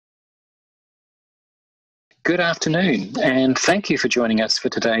Good afternoon, and thank you for joining us for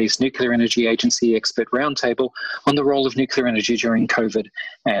today's Nuclear Energy Agency Expert Roundtable on the role of nuclear energy during COVID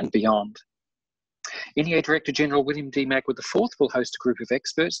and beyond. NEA Director General William D. Magwood IV will host a group of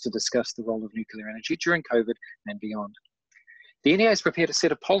experts to discuss the role of nuclear energy during COVID and beyond. The NEA has prepared a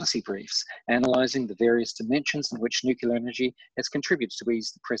set of policy briefs analysing the various dimensions in which nuclear energy has contributed to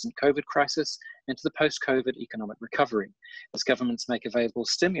ease the present COVID crisis and to the post-COVID economic recovery, as governments make available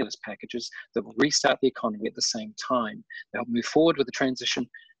stimulus packages that will restart the economy at the same time to help move forward with the transition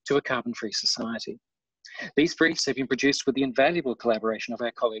to a carbon-free society. These briefs have been produced with the invaluable collaboration of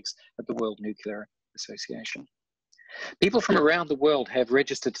our colleagues at the World Nuclear Association. People from around the world have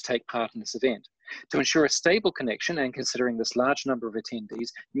registered to take part in this event. To ensure a stable connection and considering this large number of attendees,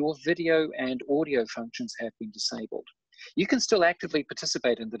 your video and audio functions have been disabled. You can still actively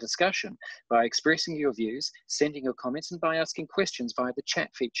participate in the discussion by expressing your views, sending your comments, and by asking questions via the chat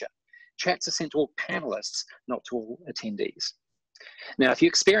feature. Chats are sent to all panelists, not to all attendees. Now, if you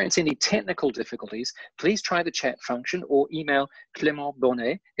experience any technical difficulties, please try the chat function or email Clément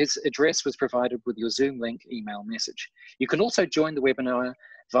Bonnet. His address was provided with your Zoom link email message. You can also join the webinar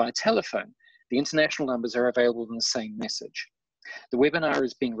via telephone. The international numbers are available in the same message. The webinar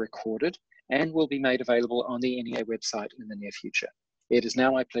is being recorded and will be made available on the NEA website in the near future. It is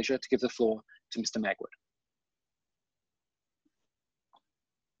now my pleasure to give the floor to Mr. Magwood.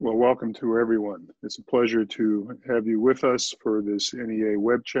 Well, welcome to everyone. It's a pleasure to have you with us for this NEA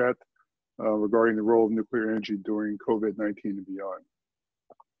WebChat regarding the role of nuclear energy during COVID-19 and beyond.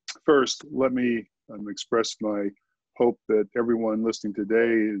 First, let me express my hope that everyone listening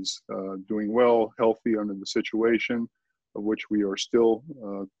today is doing well, healthy under the situation of which we are still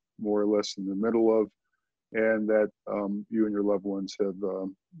more or less in the middle of, and that you and your loved ones have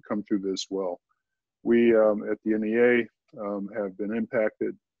come through this well. We at the NEA have been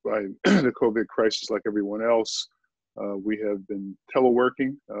impacted by the COVID crisis like everyone else. We have been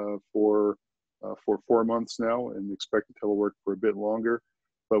teleworking for 4 months now and expect to telework for a bit longer,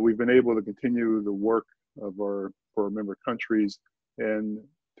 but we've been able to continue the work of for our member countries and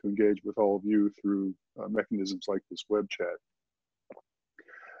to engage with all of you through mechanisms like this web chat.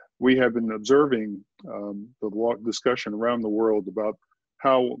 We have been observing the discussion around the world about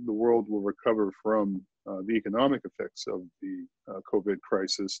how the world will recover from the economic effects of the COVID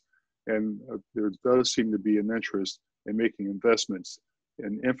crisis. And there does seem to be an interest in making investments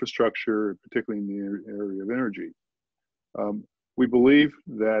in infrastructure, particularly in the area of energy. We believe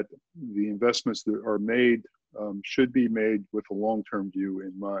that the investments that are made should be made with a long-term view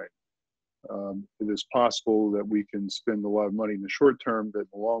in mind. It is possible that we can spend a lot of money in the short term that in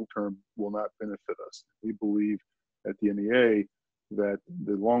the long term will not benefit us. We believe at the NEA that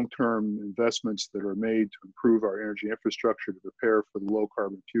the long-term investments that are made to improve our energy infrastructure to prepare for the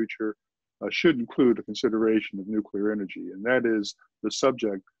low-carbon future should include a consideration of nuclear energy, and that is the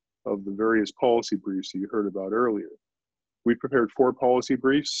subject of the various policy briefs that you heard about earlier. We prepared 4 policy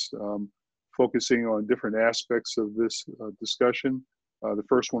briefs focusing on different aspects of this discussion. The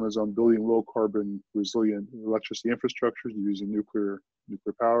first one is on building low-carbon resilient electricity infrastructures using nuclear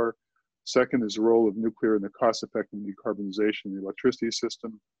power. Second is the role of nuclear in the cost-effective decarbonization of the electricity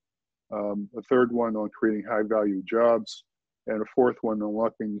system. A third one on creating high-value jobs, and a fourth one on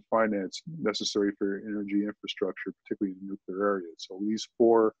unlocking the finance necessary for energy infrastructure, particularly in the nuclear area. So these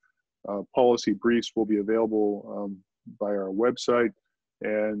 4 policy briefs will be available by our website,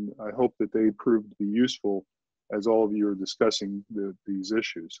 and I hope that they prove to be useful as all of you are discussing these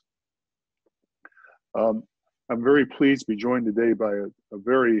issues. I'm very pleased to be joined today by a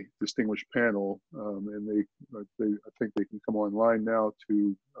very distinguished panel, and I think they can come online now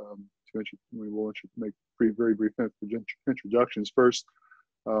to we will make very brief introductions. First,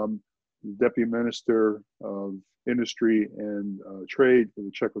 the Deputy Minister of Industry and Trade for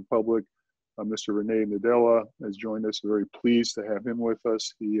the Czech Republic, Mr. René Nadella, has joined us. We're very pleased to have him with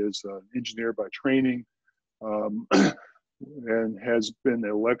us. He is an engineer by training and has been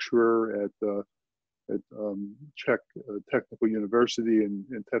a lecturer at Czech Technical University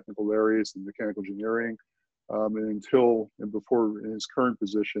in technical areas in mechanical engineering, and before in his current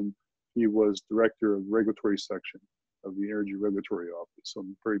position, he was director of the regulatory section of the Energy Regulatory Office. So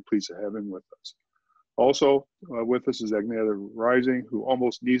I'm very pleased to have him with us. Also with us is Agneta Rising, who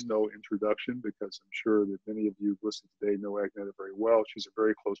almost needs no introduction because I'm sure that many of you listening today know Agneta very well. She's a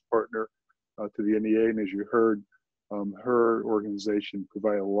very close partner to the NEA, and as you heard, her organization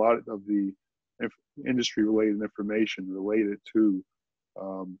provide a lot of the industry-related information related to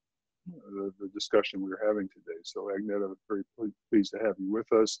the discussion we're having today. So Agneta, I'm very pleased to have you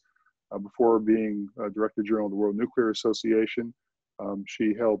with us. Before being Director General of the World Nuclear Association,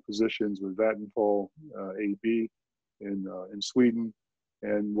 She held positions with Vattenfall AB in Sweden,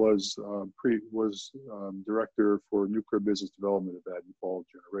 and was director for nuclear business development at Vattenfall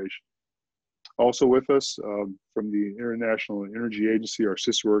Generation. Also with us from the International Energy Agency, our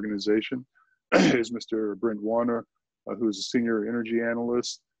sister organization, is Mr. Brent Warner, who is a senior energy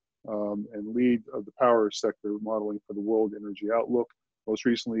analyst and lead of the power sector modeling for the World Energy Outlook. Most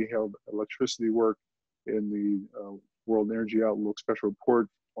recently held electricity work in the World Energy Outlook Special Report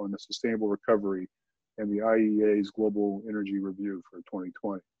on the Sustainable Recovery and the IEA's Global Energy Review for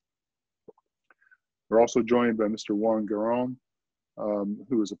 2020. We're also joined by Mr. Juan Garon,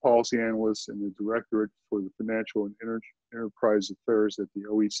 who is a policy analyst in the Directorate for the Financial and Enterprise Affairs at the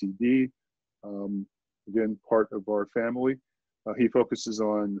OECD. Again, part of our family. He focuses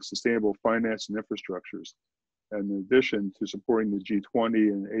on sustainable finance and infrastructures. And in addition to supporting the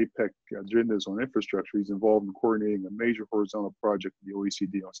G20 and APEC agendas on infrastructure, he's involved in coordinating a major horizontal project at the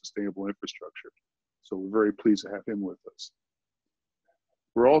OECD on sustainable infrastructure. So we're very pleased to have him with us.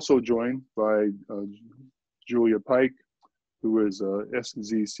 We're also joined by Julia Pike, who is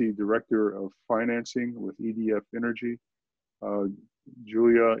SZC Director of Financing with EDF Energy.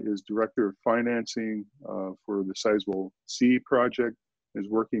 Julia is Director of Financing for the Sizewell C project, is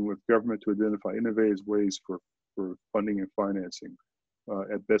working with government to identify innovative ways for funding and financing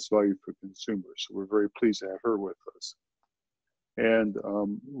at best value for consumers. So we're very pleased to have her with us. And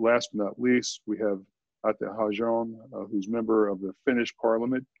last but not least, we have Atte Hajan, who's member of the Finnish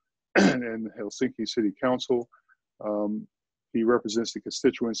Parliament and Helsinki City Council. He represents the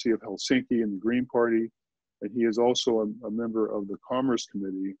constituency of Helsinki in the Green Party, and he is also a member of the Commerce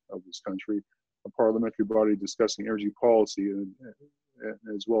Committee of this country, a parliamentary body discussing energy policy, and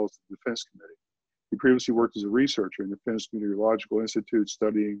as well as the Defense Committee. He previously worked as a researcher in the Finnish Meteorological Institute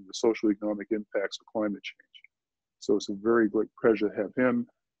studying the social economic impacts of climate change. So it's a very great pleasure to have him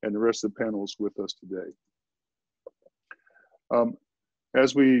and the rest of the panelists with us today.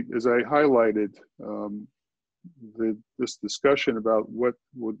 As I highlighted, this discussion about what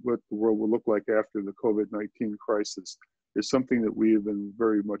the world will look like after the COVID-19 crisis is something that we have been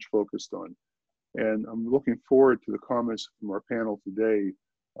very much focused on. And I'm looking forward to the comments from our panel today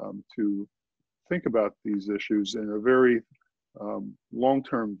to think about these issues in a very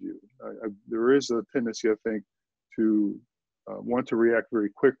long-term view. There is a tendency, I think, to want to react very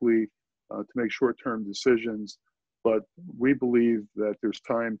quickly, to make short-term decisions, but we believe that there's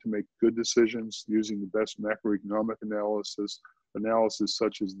time to make good decisions using the best macroeconomic analysis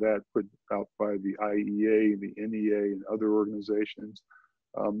such as that put out by the IEA, the NEA, and other organizations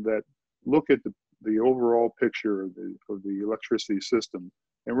that look at the overall picture of the electricity system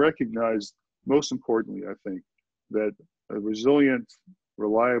and recognize, most importantly, I think, that a resilient,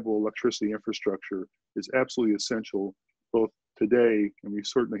 reliable electricity infrastructure is absolutely essential both today, and we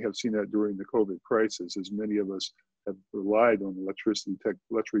certainly have seen that during the COVID crisis, as many of us have relied on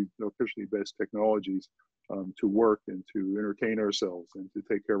electricity-based technologies to work and to entertain ourselves and to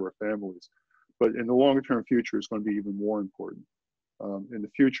take care of our families. But in the longer term future, it's going to be even more important. In the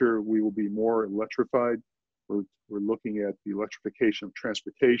future, we will be more electrified. We're looking at the electrification of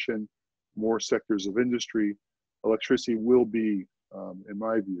transportation, more sectors of industry. Electricity will be, in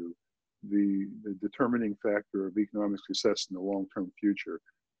my view, the determining factor of economic success in the long-term future.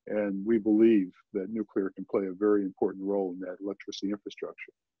 And we believe that nuclear can play a very important role in that electricity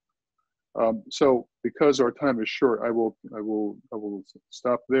infrastructure. So because our time is short, I will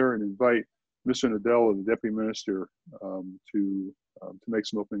stop there and invite Mr. Nadella, the Deputy Minister, to make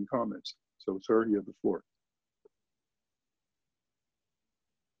some opening comments. So, sir, you have the floor.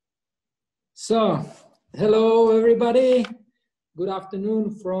 So, hello, everybody. Good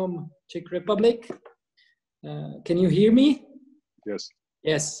afternoon from Czech Republic. Can you hear me? Yes.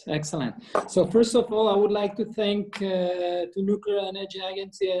 Yes, excellent. So first of all, I would like to thank to Nuclear Energy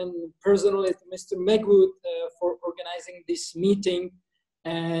Agency and personally Mr. Magwood for organizing this meeting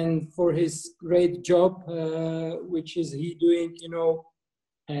and for his great job, which is he doing, you know,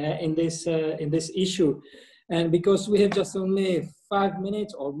 in this issue. And because we have just only 5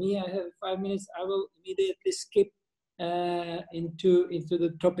 minutes, or me, I have 5 minutes, I will immediately skip into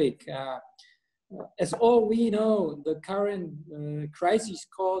the topic. As all we know, the current crisis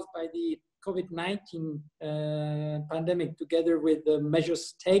caused by the COVID-19 pandemic, together with the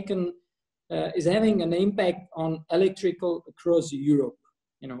measures taken, is having an impact on electrical across Europe.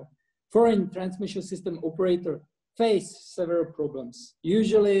 You know, foreign transmission system operator face several problems,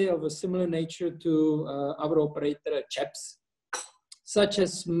 usually of a similar nature to our operator CHEPS, such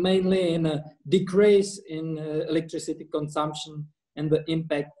as mainly in a decrease in electricity consumption and the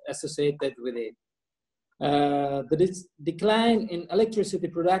impact associated with it. The decline in electricity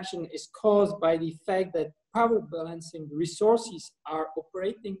production is caused by the fact that power balancing resources are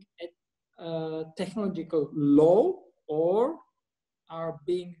operating at technological low or are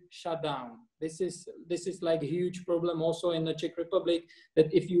being shut down. This is like a huge problem also in the Czech Republic,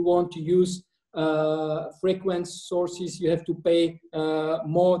 that if you want to use frequent sources, you have to pay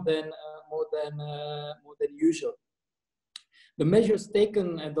more than usual. The measures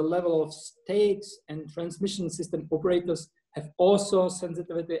taken at the level of states and transmission system operators have also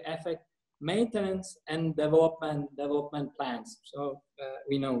sensitively affect maintenance and development plans. So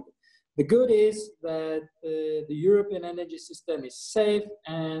we know. The good is that the European energy system is safe,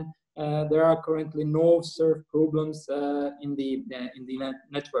 and there are currently no observed problems in the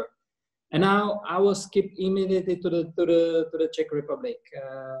network. And now I will skip immediately to the Czech Republic.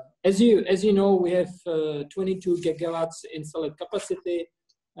 As you know, we have 22 gigawatts installed capacity.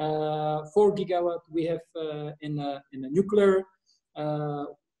 4 gigawatt we have in a nuclear. 2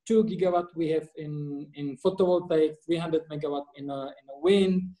 gigawatt we have in photovoltaic. 300 megawatt in a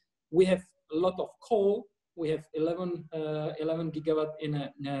wind. We have a lot of coal. We have 11 gigawatt in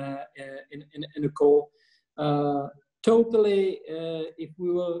a coal. Totally, if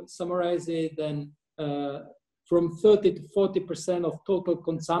we will summarize it, then from 30 to 40% of total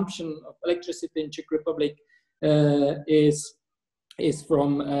consumption of electricity in Czech Republic is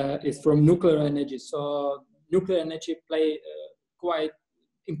from nuclear energy. So nuclear energy play quite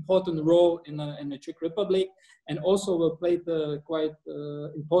important role in the Czech Republic, and also will play the quite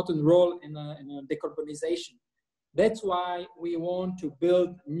important role in decarbonization. That's why we want to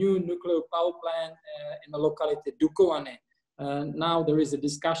build new nuclear power plant in the locality Dukovany. Now there is a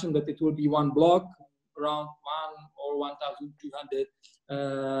discussion that it will be one block, around 1 or 1,200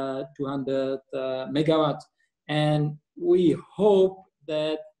 megawatts, and we hope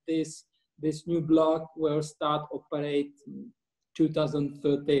that this new block will start operate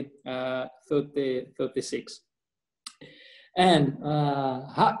 2036. And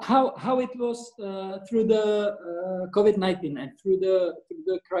how it was through the COVID-19 and through the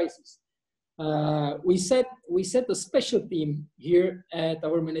crisis. We set a special team here at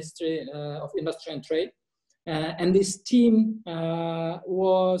our Ministry of Industry and Trade, and this team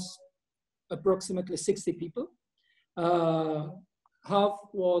was approximately 60 people. Half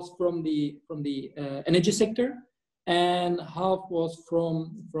was from the energy sector, and half was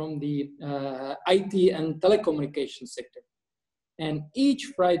from the IT and telecommunication sector. And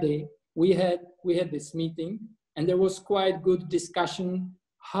each Friday we had this meeting, and there was quite good discussion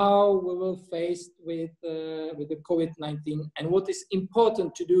how we will face with the COVID-19 and what is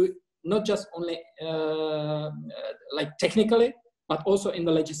important to do, not just only like technically, but also in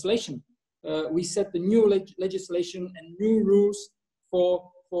the legislation. We set the new legislation and new rules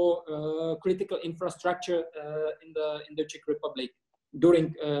for critical infrastructure in the Czech Republic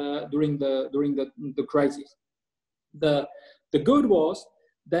during the crisis. The good was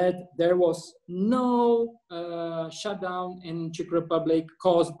that there was no shutdown in Czech Republic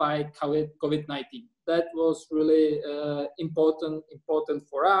caused by COVID-19. That was really important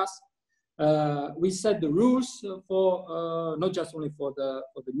for us. We set the rules for not just only for the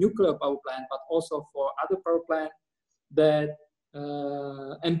nuclear power plant, but also for other power plant, that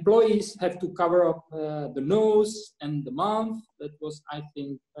employees have to cover up the nose and the mouth. That was, I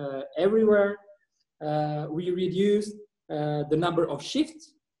think, everywhere. We reduced the number of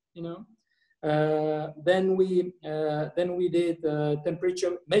shifts, you know. Then we did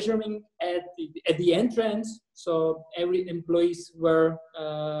temperature measuring at the entrance, so every employees were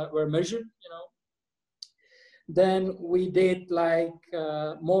measured, you know. Then we did like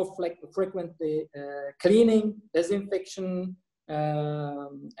more frequently cleaning, disinfection,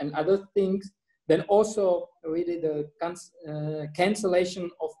 and other things. Then also we did a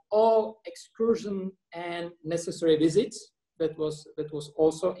cancellation of all excursion and necessary visits. That was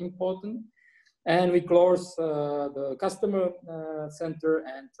also important. And we closed the customer center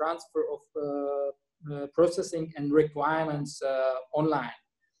and transfer of processing and requirements online.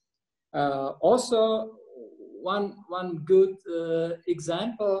 Also, one good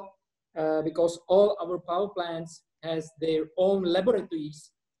example, because all our power plants has their own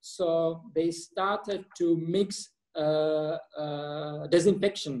laboratories, so they started to mix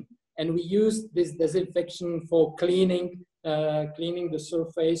disinfection, and we use this disinfection for cleaning the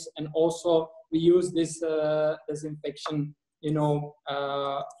surface, and also we use this disinfection, you know,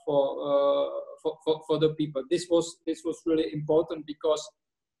 for the people. This was really important because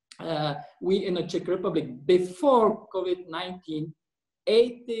we in the Czech Republic before COVID-19,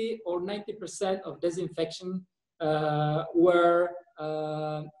 80 or 90% of disinfection were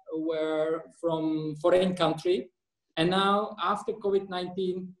were from foreign country. And now after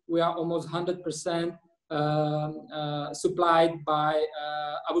COVID-19, we are almost 100% supplied by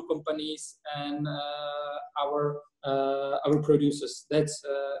our companies and our producers. That's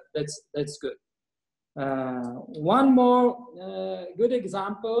good. One more good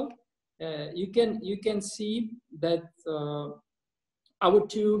example. You can see that our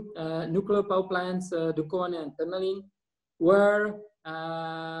two nuclear power plants, Dukovany and Temelin, were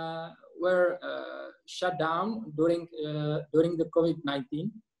shut down during the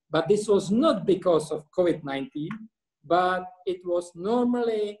COVID-19. But this was not because of COVID-19, but it was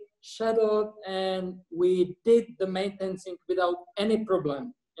normally scheduled, and we did the maintenance without any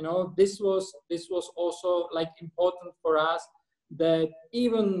problem. You know, this was also like important for us, that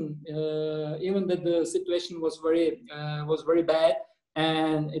even that the situation was very bad,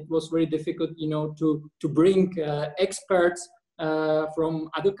 and it was very difficult, you know, to bring experts from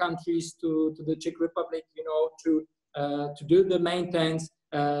other countries to the Czech Republic, you know, to do the maintenance.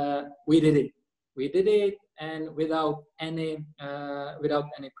 We did it, and without any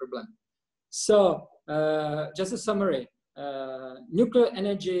problem. So just a summary: nuclear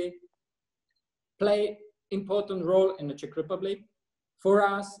energy play important role in the Czech Republic. For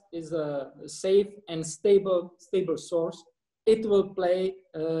us, is a safe and stable source. It will play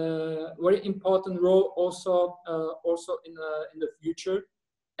a very important role also in the future,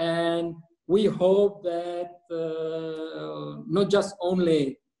 and we hope that not just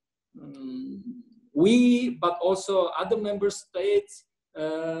only we, but also other member states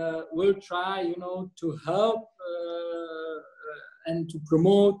will try, you know, to help and to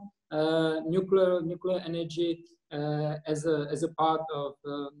promote nuclear energy as a part of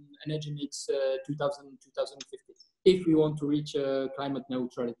energy mix 2050, if we want to reach climate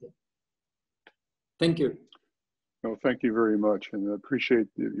neutrality. Thank you. No, thank you very much, and I appreciate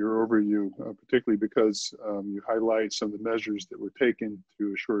your overview, particularly because you highlight some of the measures that were taken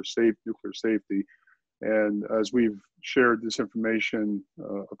to assure safe nuclear safety. And as we've shared this information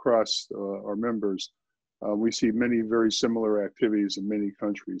across our members, we see many very similar activities in many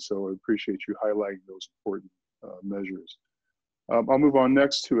countries. So I appreciate you highlighting those important measures. I'll move on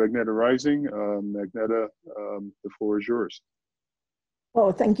next to Agneta Rising. Agneta, the floor is yours.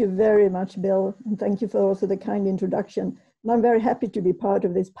 Oh, thank you very much, Bill. And thank you for also the kind introduction. And I'm very happy to be part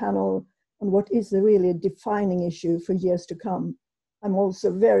of this panel on what is really a defining issue for years to come. I'm also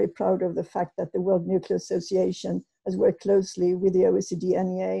very proud of the fact that the World Nuclear Association has worked closely with the OECD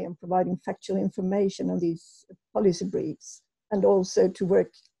NEA and providing factual information on these policy briefs, and also to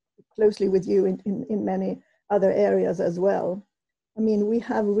work closely with you in many other areas as well. I mean, we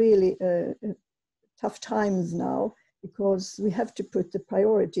have really tough times now, because we have to put the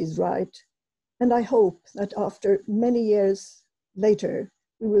priorities right. And I hope that after many years later,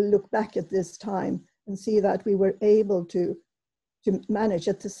 we will look back at this time and see that we were able to manage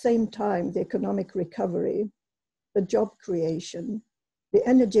at the same time the economic recovery, the job creation, the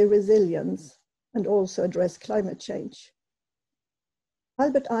energy resilience, and also address climate change.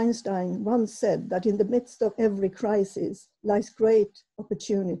 Albert Einstein once said that in the midst of every crisis lies great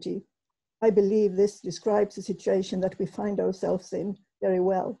opportunity. I believe this describes the situation that we find ourselves in very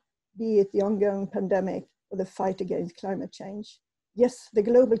well, be it the ongoing pandemic or the fight against climate change. Yes, the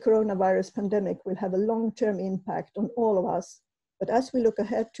global coronavirus pandemic will have a long-term impact on all of us, but as we look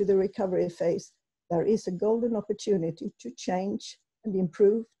ahead to the recovery phase, there is a golden opportunity to change and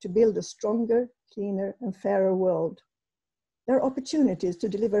improve, to build a stronger, cleaner, and fairer world. There are opportunities to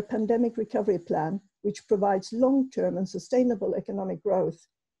deliver a pandemic recovery plan which provides long-term and sustainable economic growth,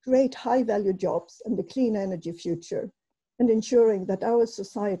 create high-value jobs and a clean energy future, and ensuring that our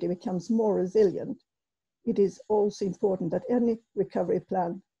society becomes more resilient. It is also important that any recovery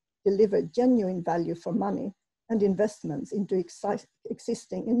plan deliver genuine value for money, and investments into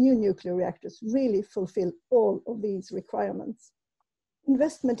existing and new nuclear reactors really fulfill all of these requirements.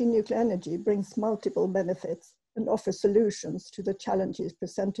 Investment in nuclear energy brings multiple benefits and offers solutions to the challenges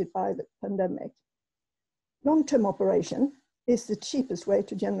presented by the pandemic. Long-term operation is the cheapest way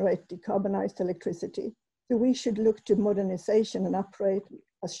to generate decarbonized electricity, so we should look to modernization and upgrade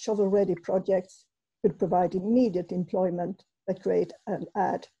as shovel-ready projects could provide immediate employment that create and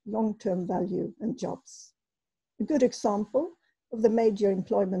add long-term value and jobs. A good example of the major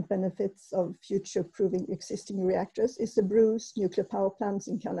employment benefits of future-proofing existing reactors is the Bruce nuclear power plants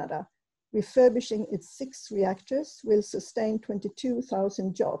in Canada. Refurbishing its 6 reactors will sustain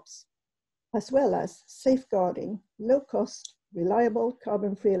 22,000 jobs, as well as safeguarding low-cost, reliable,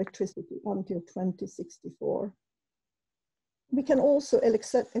 carbon-free electricity until 2064. We can also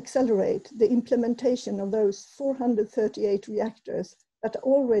accelerate the implementation of those 438 reactors that are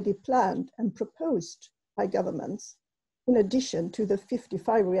already planned and proposed by governments, in addition to the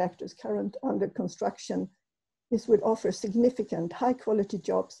 55 reactors currently under construction, this would offer significant high-quality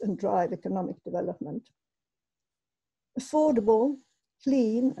jobs and drive economic development. Affordable,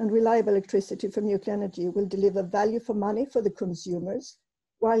 clean, and reliable electricity from nuclear energy will deliver value for money for the consumers,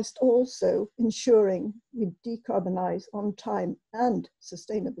 whilst also ensuring we decarbonize on time and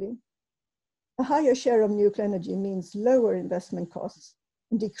sustainably. A higher share of nuclear energy means lower investment costs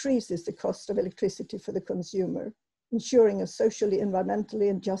and decreases the cost of electricity for the consumer, ensuring a socially, environmentally,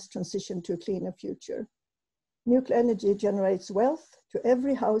 and just transition to a cleaner future. Nuclear energy generates wealth to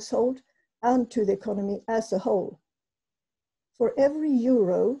every household and to the economy as a whole. For every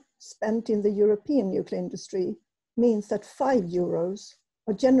euro spent in the European nuclear industry means that 5 euros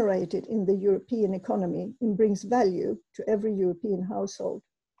are generated in the European economy and brings value to every European household.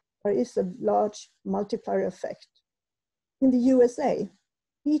 There is a large multiplier effect. In the USA,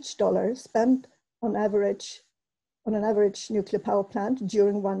 each dollar spent on an average nuclear power plant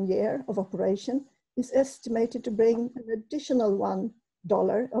during 1 year of operation is estimated to bring an additional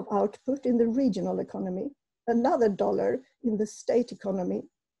 $1 of output in the regional economy, another $1 in the state economy,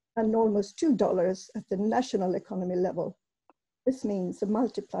 and almost $2 at the national economy level. This means a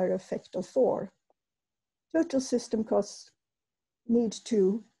multiplier effect of 4. Total system costs need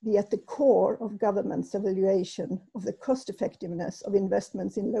to be at the core of government's evaluation of the cost effectiveness of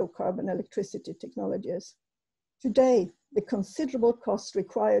investments in low carbon electricity technologies. Today, the considerable costs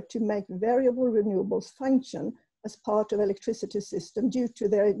required to make variable renewables function as part of electricity system due to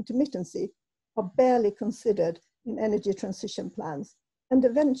their intermittency are barely considered in energy transition plans. And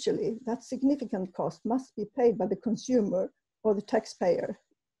eventually, that significant cost must be paid by the consumer or the taxpayer.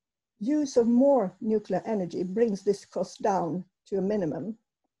 Use of more nuclear energy brings this cost down to a minimum.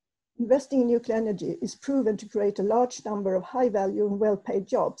 Investing in nuclear energy is proven to create a large number of high-value and well-paid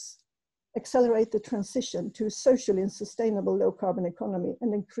jobs, accelerate the transition to a socially and sustainable low-carbon economy,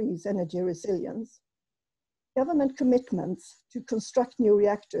 and increase energy resilience. Government commitments to construct new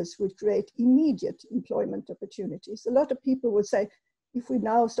reactors would create immediate employment opportunities. A lot of people would say, if we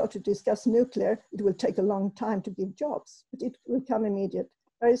now start to discuss nuclear, it will take a long time to give jobs, but it will come immediate.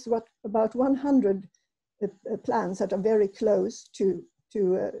 There is about 100 plans that are very close to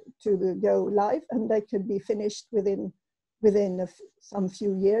go live, and they could be finished within some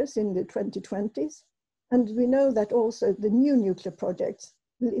few years in the 2020s. And we know that also the new nuclear projects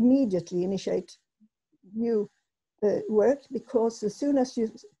will immediately initiate new work, because as soon as you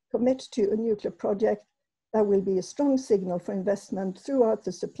commit to a nuclear project, there will be a strong signal for investment throughout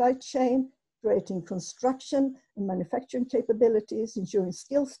the supply chain, creating construction and manufacturing capabilities, ensuring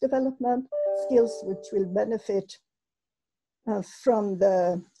skills development, skills which will benefit for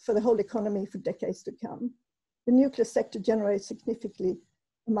the whole economy for decades to come. The nuclear sector generates significantly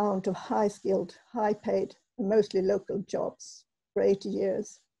amount of high-skilled, high-paid, and mostly local jobs for 80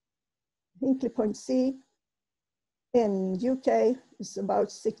 years. Hinkley Point C in UK is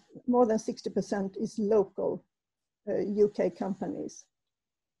about more than 60% is local UK companies.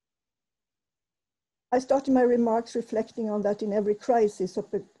 I started my remarks reflecting on that in every crisis,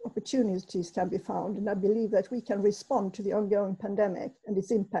 opportunities can be found, and I believe that we can respond to the ongoing pandemic and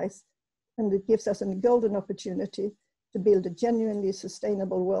its impacts, and it gives us a golden opportunity to build a genuinely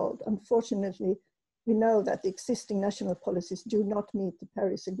sustainable world. Unfortunately, we know that the existing national policies do not meet the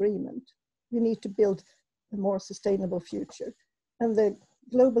Paris Agreement. We need to build a more sustainable future, and the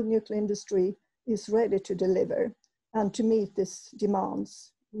global nuclear industry is ready to deliver and to meet these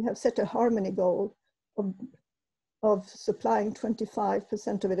demands. We have set a harmony goal of supplying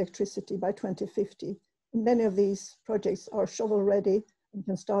 25% of electricity by 2050. And many of these projects are shovel ready and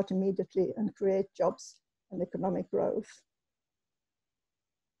can start immediately and create jobs and economic growth.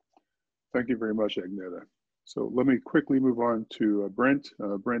 Thank you very much, Agneta. So let me quickly move on to Brent.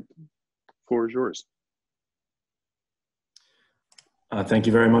 Brent, floor is yours. Thank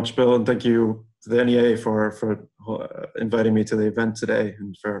you very much, Bill, and thank you to the NEA for inviting me to the event today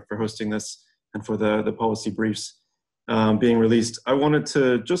and for hosting this, and for the policy briefs being released. I wanted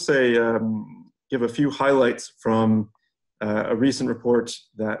to just say, give a few highlights from a recent report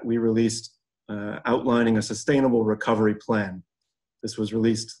that we released outlining a sustainable recovery plan. This was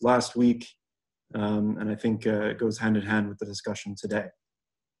released last week, and I think it goes hand in hand with the discussion today.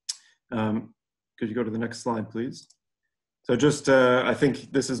 Could you go to the next slide, please? So just, I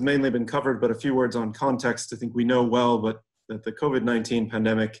think this has mainly been covered, but a few words on context. I think we know well, but that the COVID-19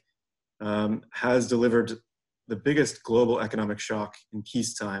 pandemic has delivered the biggest global economic shock in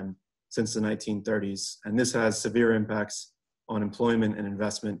peacetime since the 1930s. And this has severe impacts on employment and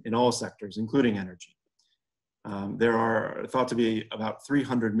investment in all sectors, including energy. There are thought to be about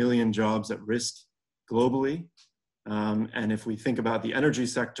 300 million jobs at risk globally. And if we think about the energy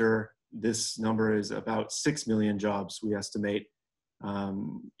sector, this number is about 6 million jobs, we estimate,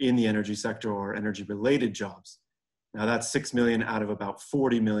 in the energy sector or energy-related jobs. Now that's 6 million out of about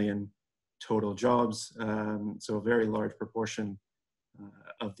 40 million total jobs, so a very large proportion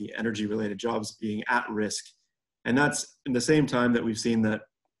of the energy-related jobs being at risk. And that's in the same time that we've seen that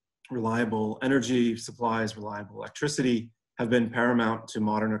reliable energy supplies, reliable electricity have been paramount to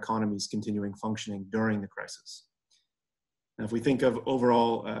modern economies continuing functioning during the crisis. Now, if we think of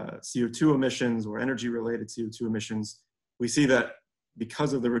overall CO2 emissions or energy-related CO2 emissions, we see that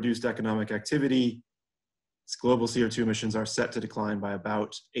because of the reduced economic activity, global CO2 emissions are set to decline by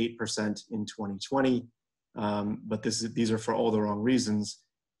about 8% in 2020, but these are for all the wrong reasons.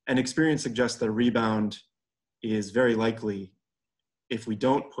 And experience suggests that a rebound is very likely if we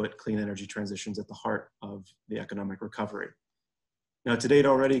don't put clean energy transitions at the heart of the economic recovery. Now, to date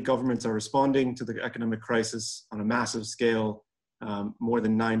already, governments are responding to the economic crisis on a massive scale. More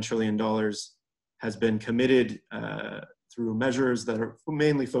than $9 trillion has been committed through measures that are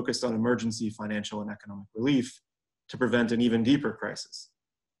mainly focused on emergency financial and economic relief to prevent an even deeper crisis.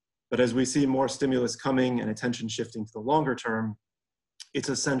 But as we see more stimulus coming and attention shifting to the longer term, it's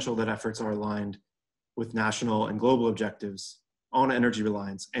essential that efforts are aligned with national and global objectives on energy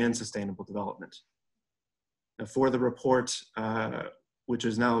reliance and sustainable development. Now, for the report, which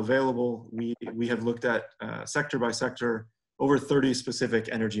is now available, we have looked at sector by sector over 30 specific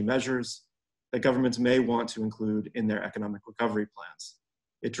energy measures that governments may want to include in their economic recovery plans.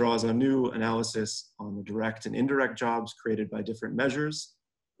 It draws on new analysis on the direct and indirect jobs created by different measures.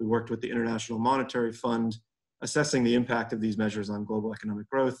 We worked with the International Monetary Fund, assessing the impact of these measures on global economic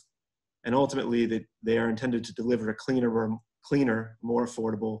growth, and ultimately they are intended to deliver a cleaner, more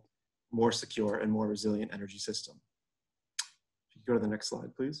affordable, more secure, and more resilient energy system. If you go to the next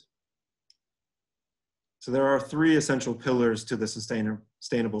slide, please. So there are 3 essential pillars to the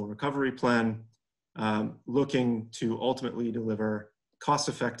sustainable recovery plan, looking to ultimately deliver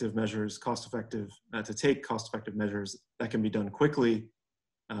cost-effective measures, to take cost-effective measures that can be done quickly.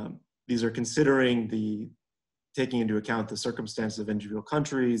 These are considering taking into account the circumstances of individual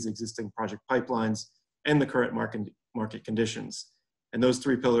countries, existing project pipelines, and the current market conditions. And those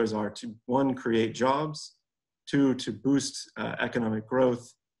 3 pillars are to 1, create jobs, 2, to boost economic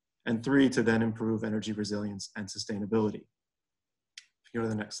growth, and 3, to then improve energy resilience and sustainability. If you go to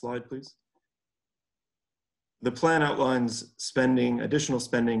the next slide, please. The plan outlines additional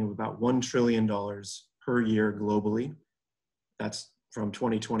spending of about $1 trillion per year globally. That's from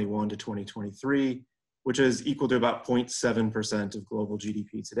 2021 to 2023, which is equal to about 0.7% of global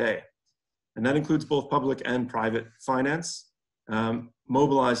GDP today. And that includes both public and private finance,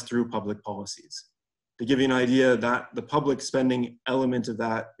 mobilized through public policies. To give you an idea, that the public spending element of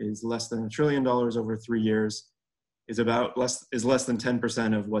that is less than $1 trillion over 3 years, is less than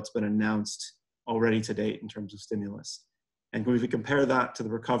 10% of what's been announced already to date in terms of stimulus. And if we compare that to the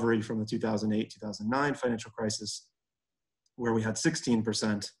recovery from the 2008-2009 financial crisis, where we had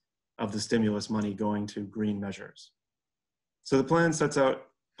 16% of the stimulus money going to green measures. So the plan sets out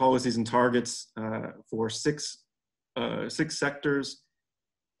policies and targets for six sectors,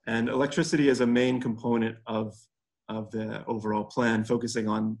 and electricity is a main component of the overall plan, focusing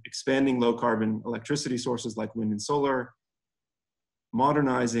on expanding low carbon electricity sources like wind and solar,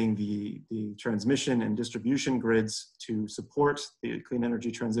 modernizing the transmission and distribution grids to support the clean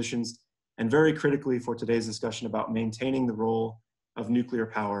energy transitions, and very critically for today's discussion about maintaining the role of nuclear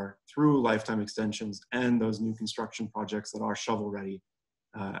power through lifetime extensions and those new construction projects that are shovel ready,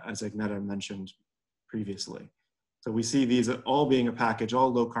 as Agneta mentioned previously. So we see these all being a package,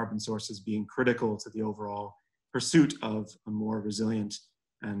 all low carbon sources being critical to the overall pursuit of a more resilient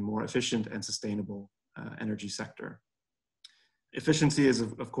and more efficient and sustainable energy sector. Efficiency is,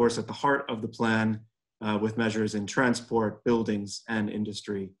 of course, at the heart of the plan, with measures in transport, buildings, and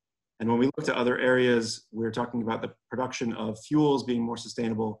industry. And when we look to other areas, we're talking about the production of fuels being more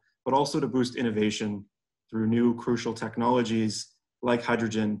sustainable, but also to boost innovation through new crucial technologies like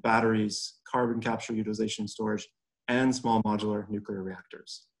hydrogen, batteries, carbon capture, utilization, storage, and small modular nuclear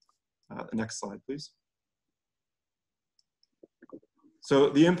reactors. The next slide, please. So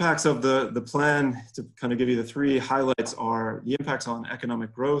the impacts of the plan, to kind of give you the 3 highlights, are the impacts on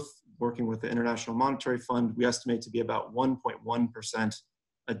economic growth. Working with the International Monetary Fund, we estimate to be about 1.1%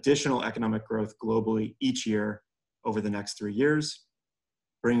 additional economic growth globally each year over the next 3 years,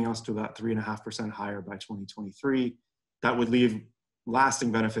 bringing us to about 3.5% higher by 2023. That would leave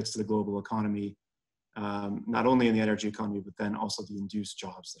lasting benefits to the global economy, not only in the energy economy, but then also the induced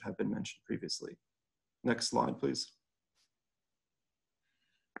jobs that have been mentioned previously. Next slide, please.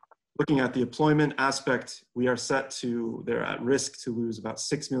 Looking at the employment aspect, they're at risk to lose about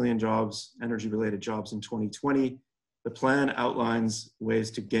 6 million jobs, energy-related jobs in 2020. The plan outlines ways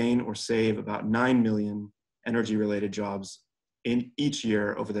to gain or save about 9 million energy-related jobs in each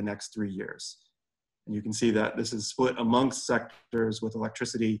year over the next 3 years. And you can see that this is split amongst sectors, with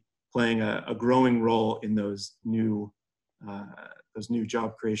electricity playing a growing role in those new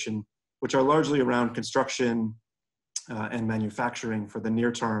job creation, which are largely around construction and manufacturing for the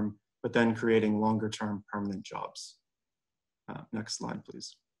near term, but then creating longer term permanent jobs. Next slide,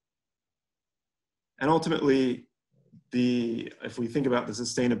 please. And ultimately, if we think about the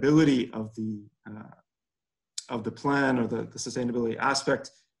sustainability of the plan, or the sustainability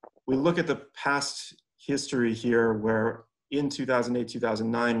aspect, we look at the past history here, where in 2008,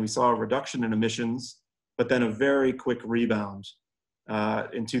 2009, we saw a reduction in emissions, but then a very quick rebound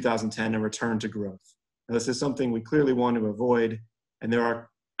in 2010, and return to growth. Now, this is something we clearly want to avoid, and there are,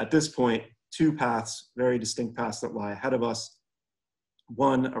 at this point, two paths, very distinct paths, that lie ahead of us.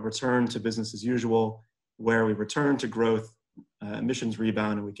 One, a return to business as usual, where we return to growth, emissions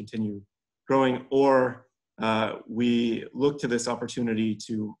rebound, and we continue growing, or we look to this opportunity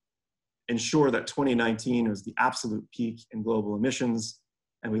to ensure that 2019 was the absolute peak in global emissions,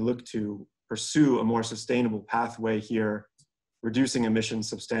 and we look to pursue a more sustainable pathway here, reducing emissions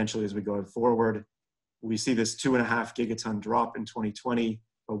substantially as we go forward. We see this 2.5 gigaton drop in 2020,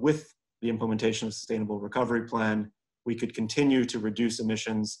 but with the implementation of Sustainable Recovery Plan, we could continue to reduce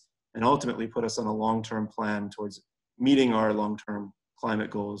emissions and ultimately put us on a long-term plan towards meeting our long-term climate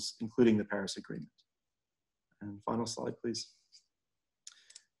goals, including the Paris Agreement. And final slide, please.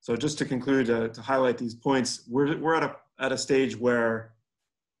 So just to conclude, to highlight these points, we're at a stage where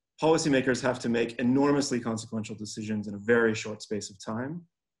policymakers have to make enormously consequential decisions in a very short space of time.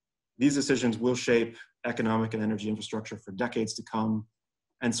 These decisions will shape economic and energy infrastructure for decades to come,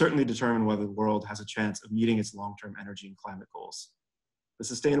 and certainly determine whether the world has a chance of meeting its long-term energy and climate goals. The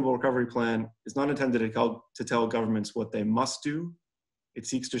Sustainable Recovery Plan is not intended to tell governments what they must do. It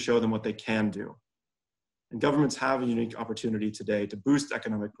seeks to show them what they can do. And governments have a unique opportunity today to boost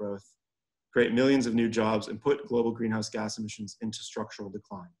economic growth, create millions of new jobs, and put global greenhouse gas emissions into structural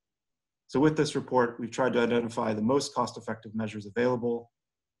decline. So with this report, we've tried to identify the most cost-effective measures available,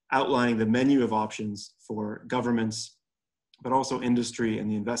 outlining the menu of options for governments, but also industry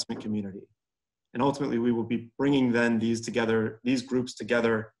and the investment community. And ultimately, we will be bringing then these groups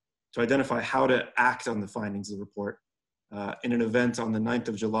together to identify how to act on the findings of the report in an event on the 9th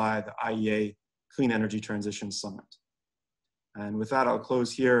of July, the IEA Clean Energy Transition Summit. And with that, I'll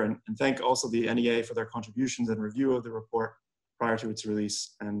close here and thank also the NEA for their contributions and review of the report prior to its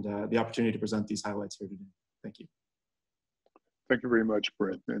release, and the opportunity to present these highlights here today. Thank you. Thank you very much,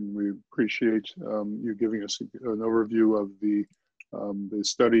 Brent, and we appreciate you giving us an overview of the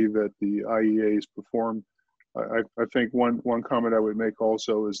study that the IEA has performed. I think one comment I would make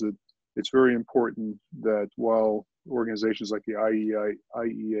also is that it's very important that while organizations like the IEA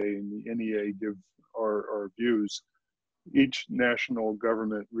and the NEA give our views, each national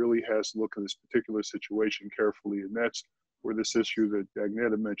government really has to look at this particular situation carefully, and that's where this issue that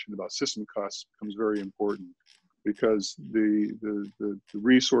Agneta mentioned about system costs becomes very important, because the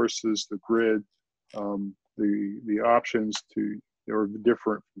resources, the grid, the options are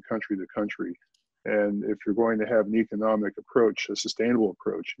different from country to country. And if you're going to have an economic approach, a sustainable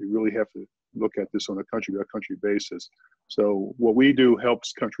approach, you really have to look at this on a country-by-country basis. So what we do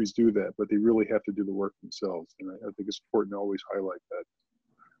helps countries do that, but they really have to do the work themselves. And I think it's important to always highlight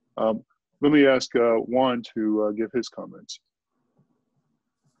that. Let me ask Juan to give his comments.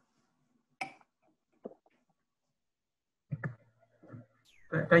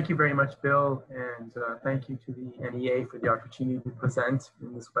 Thank you very much, Bill, and thank you to the NEA for the opportunity to present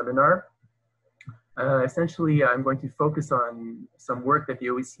in this webinar. Essentially, I'm going to focus on some work that the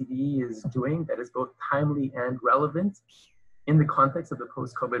OECD is doing that is both timely and relevant in the context of the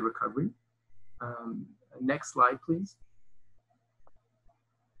post-COVID recovery. Next slide, please.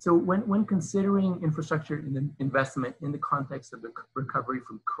 So when considering infrastructure investment in the context of the recovery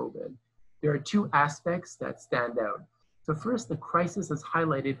from COVID, there are two aspects that stand out. So first, the crisis has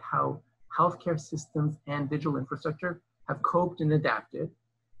highlighted how healthcare systems and digital infrastructure have coped and adapted,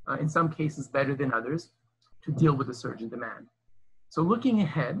 in some cases better than others, to deal with the surge in demand. So looking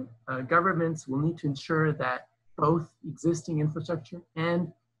ahead, governments will need to ensure that both existing infrastructure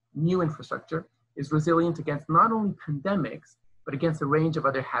and new infrastructure is resilient against not only pandemics, but against a range of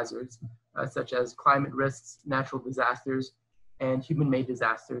other hazards, such as climate risks, natural disasters, and human-made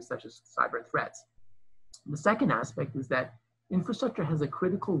disasters, such as cyber threats. The second aspect is that infrastructure has a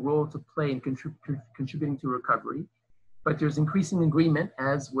critical role to play in contributing to recovery, but there's increasing agreement,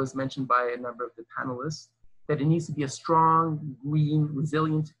 as was mentioned by a number of the panelists, that it needs to be a strong, green,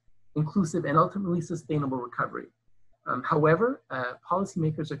 resilient, inclusive, and ultimately sustainable recovery. However,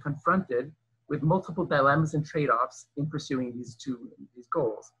 policymakers are confronted with multiple dilemmas and trade-offs in pursuing these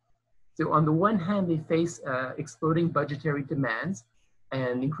goals. So on the one hand, they face exploding budgetary demands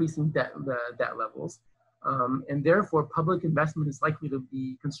and increasing debt levels. And therefore, public investment is likely to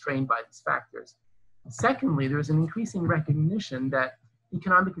be constrained by these factors. Secondly, there's an increasing recognition that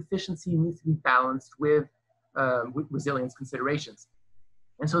economic efficiency needs to be balanced with resilience considerations.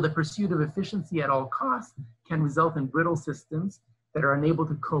 And so the pursuit of efficiency at all costs can result in brittle systems that are unable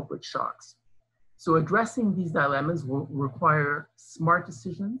to cope with shocks. So addressing these dilemmas will require smart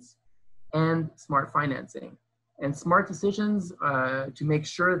decisions and smart financing. And smart decisions to make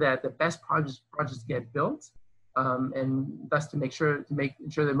sure that the best projects get built, and thus to ensure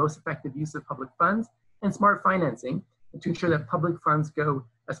the most effective use of public funds, and smart financing to ensure that public funds go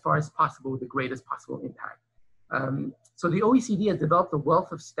as far as possible with the greatest possible impact. So the OECD has developed a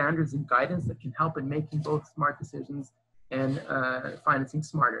wealth of standards and guidance that can help in making both smart decisions and financing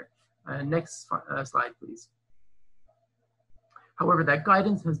smarter. Next slide, please. However, that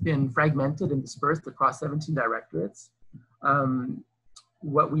guidance has been fragmented and dispersed across 17 directorates.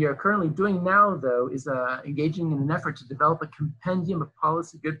 What we are currently doing now, though, is engaging in an effort to develop a compendium of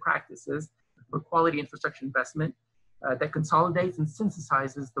policy good practices for quality infrastructure investment that consolidates and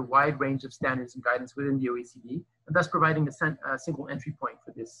synthesizes the wide range of standards and guidance within the OECD, and thus providing a single entry point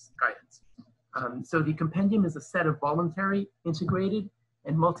for this guidance. So the compendium is a set of voluntary, integrated,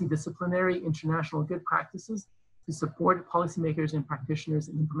 and multidisciplinary international good practices to support policymakers and practitioners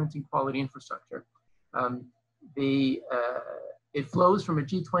in implementing quality infrastructure. It flows from a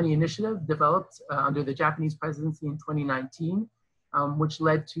G20 initiative developed under the Japanese presidency in 2019, which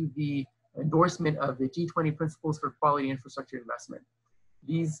led to the endorsement of the G20 principles for quality infrastructure investment.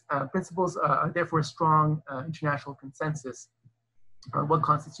 These principles are therefore a strong international consensus on what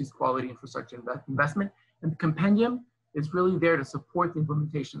constitutes quality infrastructure investment. And the compendium is really there to support the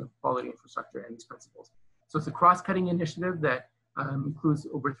implementation of quality infrastructure and these principles. So it's a cross-cutting initiative that includes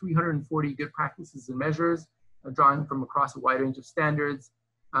over 340 good practices and measures, drawing from across a wide range of standards.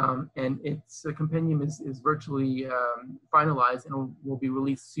 And its compendium is virtually finalized and will be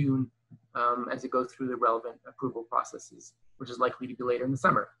released soon as it goes through the relevant approval processes, which is likely to be later in the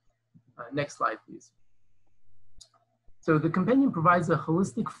summer. Next slide, please. So the compendium provides a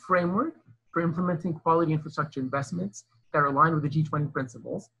holistic framework for implementing quality infrastructure investments that are aligned with the G20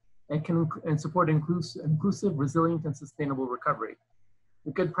 principles and can support inclusive, resilient, and sustainable recovery.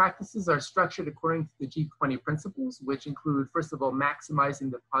 The good practices are structured according to the G20 principles, which include, first of all, maximizing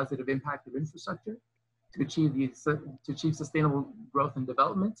the positive impact of infrastructure to achieve sustainable growth and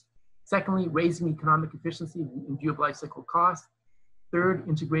development. Secondly, raising economic efficiency in view of life cycle costs. Third,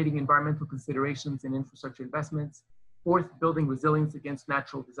 integrating environmental considerations in infrastructure investments. Fourth, building resilience against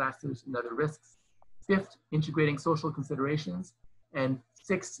natural disasters and other risks. Fifth, integrating social considerations. And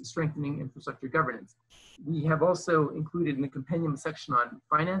sixth, strengthening infrastructure governance. We have also included in the compendium a section on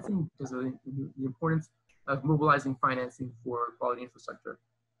financing because of the importance of mobilizing financing for quality infrastructure.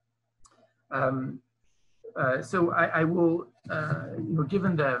 So I will,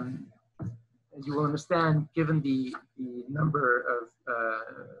 given the, as you will understand, given the number of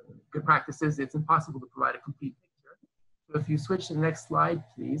good practices, it's impossible to provide a complete picture. So if you switch to the next slide,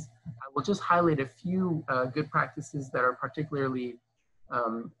 please, I will just highlight a few good practices that are particularly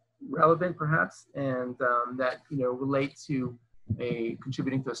relevant, perhaps, and that relate to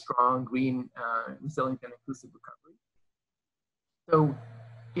contributing to a strong, green, resilient, and inclusive recovery. So,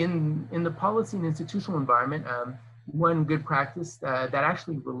 in the policy and institutional environment, one good practice that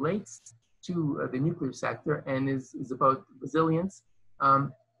actually relates to the nuclear sector and is about resilience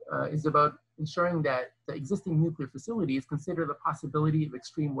is about ensuring that the existing nuclear facilities consider the possibility of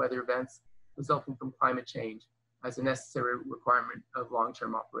extreme weather events resulting from climate change as a necessary requirement of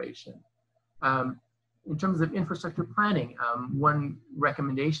long-term operation. In terms of infrastructure planning, one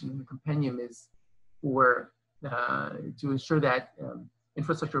recommendation in the compendium is to ensure that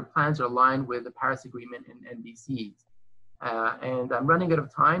infrastructure plans are aligned with the Paris Agreement and NDCs. And I'm running out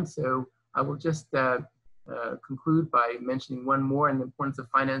of time, so I will just conclude by mentioning one more in the importance of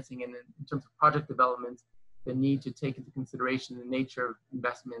financing and in terms of project development, the need to take into consideration the nature of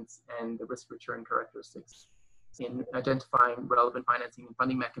investments and the risk return characteristics in identifying relevant financing and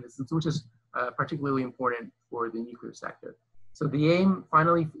funding mechanisms, which is particularly important for the nuclear sector. So the aim,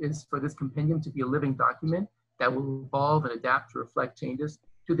 finally, is for this compendium to be a living document that will evolve and adapt to reflect changes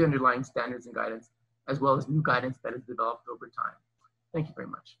to the underlying standards and guidance as well as new guidance that is developed over time. Thank you very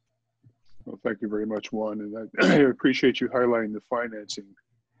much. Well, thank you very much, Juan. And I appreciate you highlighting the financing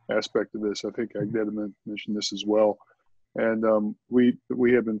aspect of this. I think Agdeta mentioned this as well. And we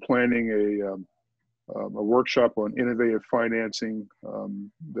have been planning a workshop on innovative financing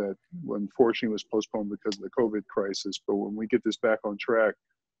that unfortunately was postponed because of the COVID crisis. But when we get this back on track,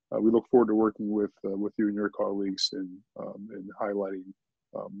 we look forward to working with you and your colleagues in highlighting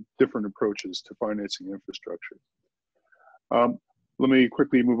different approaches to financing infrastructure. Let me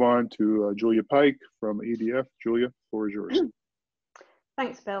quickly move on to Julia Pike from EDF. Julia, the floor is yours.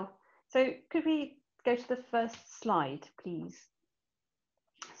 Thanks, Bill. So could we go to the first slide, please?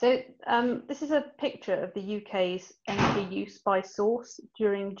 So this is a picture of the UK's energy use by source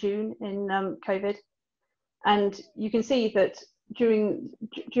during June in COVID. And you can see that during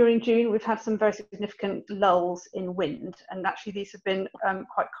June, we've had some very significant lulls in wind. And actually, these have been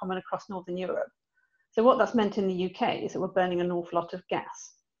quite common across Northern Europe. So what that's meant in the UK is that we're burning an awful lot of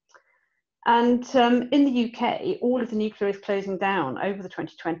gas. And in the UK, all of the nuclear is closing down over the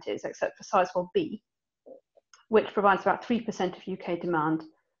 2020s, except for Sizewell B, which provides about 3% of UK demand.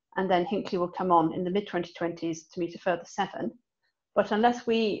 And then Hinkley will come on in the mid-2020s to meet a further 7%. But unless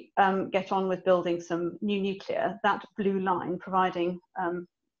we get on with building some new nuclear, that blue line providing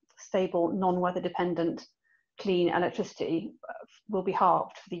stable, non-weather dependent, clean electricity will be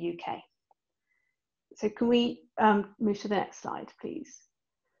halved for the UK. So can we move to the next slide, please?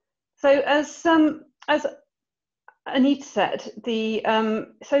 So as Anita said, the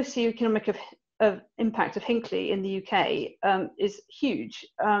socioeconomic impact of Hinkley in the UK is huge.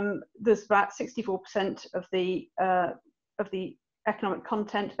 There's about 64% of the economic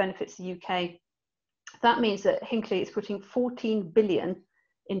content benefits the UK. That means that Hinkley is putting 14 billion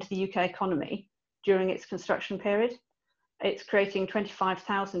into the UK economy during its construction period. It's creating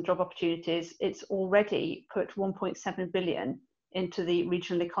 25,000 job opportunities. It's already put 1.7 billion into the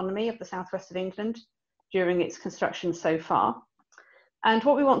regional economy of the southwest of England during its construction so far. And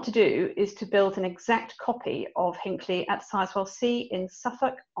what we want to do is to build an exact copy of Hinkley at Sizewell C in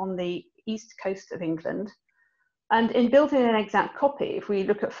Suffolk on the east coast of England. And in building an exact copy, if we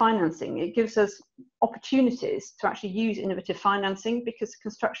look at financing, it gives us opportunities to actually use innovative financing because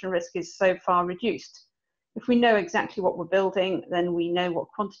construction risk is so far reduced. If we know exactly what we're building, then we know what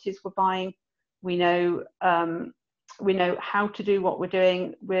quantities we're buying. We know how to do what we're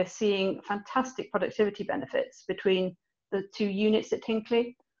doing. We're seeing fantastic productivity benefits between the two units at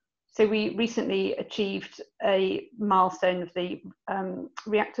Hinkley. So we recently achieved a milestone of the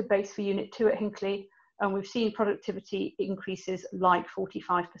reactor base for Unit 2 at Hinkley, and we've seen productivity increases like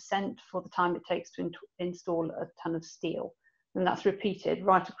 45% for the time it takes to install a ton of steel. And that's repeated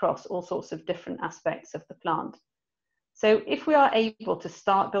right across all sorts of different aspects of the plant. So if we are able to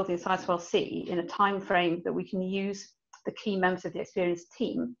start building Sizewell C in a time frame that we can use the key members of the experienced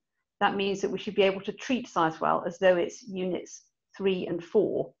team, that means that we should be able to treat Sizewell as though it's units 3 and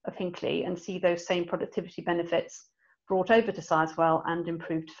 4 of Hinkley and see those same productivity benefits brought over to Sizewell and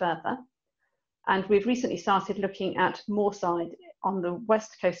improved further. And we've recently started looking at Moorside on the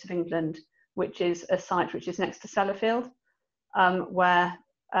west coast of England, which is a site which is next to Sellafield, where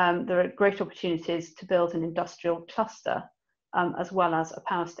there are great opportunities to build an industrial cluster as well as a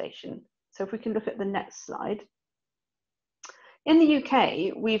power station. So if we can look at the next slide. In the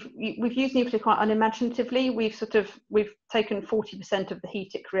UK, we've used nuclear quite unimaginatively. We've taken 40% of the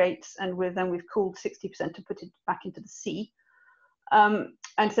heat it creates, and then we've cooled 60% to put it back into the sea.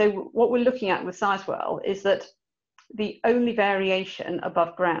 And so what we're looking at with Sizewell is that the only variation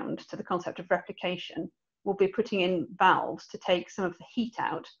above ground to the concept of replication will be putting in valves to take some of the heat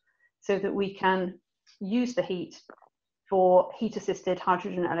out so that we can use the heat for heat-assisted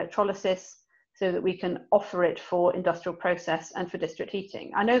hydrogen electrolysis, so that we can offer it for industrial process and for district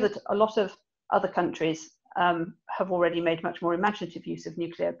heating. I know that a lot of other countries have already made much more imaginative use of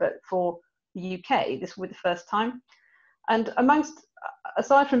nuclear, but for the UK, this will be the first time. And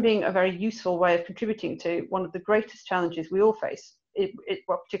aside from being a very useful way of contributing to one of the greatest challenges we all face,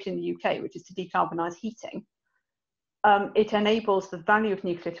 particularly in the UK, which is to decarbonise heating, it enables the value of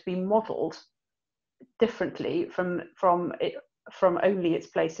nuclear to be modelled differently from only its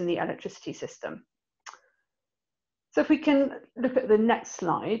place in the electricity system. So if we can look at the next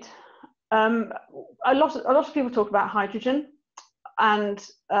slide, a lot of people talk about hydrogen, and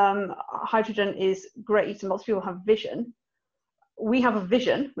hydrogen is great, and lots of people have vision. We have a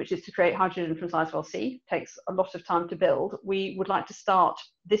vision, which is to create hydrogen from Sizewell C. It takes a lot of time to build. We would like to start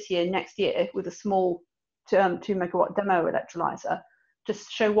this year, next year, with a small 2 megawatt demo electrolyser to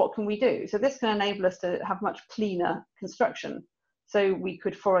show what can we do. So this can enable us to have much cleaner construction. So we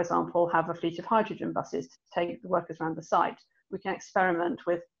could, for example, have a fleet of hydrogen buses to take the workers around the site. We can experiment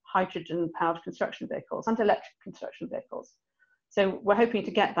with hydrogen-powered construction vehicles and electric construction vehicles. So we're hoping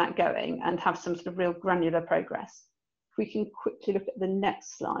to get that going and have some sort of real granular progress. If we can quickly look at the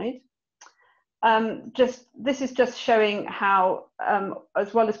next slide. This is just showing how,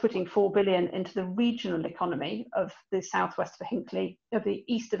 as well as putting 4 billion into the regional economy of the southwest for Hinckley, of the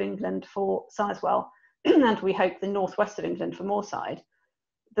east of England for Sizewell, and we hope the northwest of England for Moorside,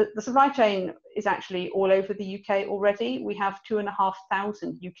 the supply chain is actually all over the UK already. We have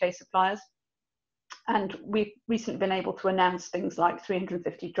 2,500 UK suppliers, and we've recently been able to announce things like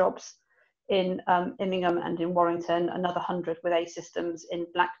 350 jobs in Immingham and in Warrington, another 100 with A Systems in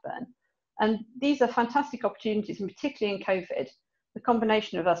Blackburn. And these are fantastic opportunities, and particularly in COVID, the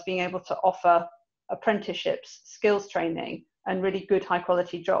combination of us being able to offer apprenticeships, skills training, and really good high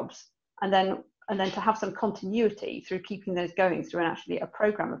quality jobs, and then to have some continuity through keeping those going through actually a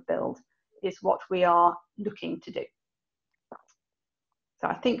program of build is what we are looking to do. So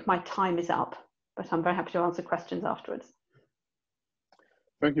I think my time is up, but I'm very happy to answer questions afterwards.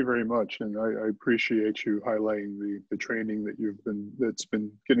 Thank you very much, and I appreciate you highlighting the training that that's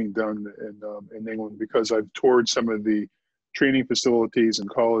been getting done in England, because I've toured some of the training facilities and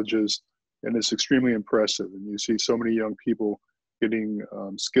colleges, and it's extremely impressive. And you see so many young people getting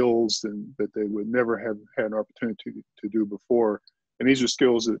skills that they would never have had an opportunity to do before, and these are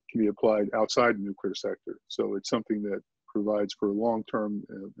skills that can be applied outside the nuclear sector. So it's something that provides for long-term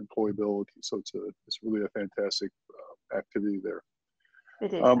employability. So it's really a fantastic activity there.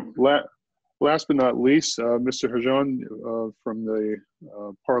 It is. Last but not least, Mr. Hajan from the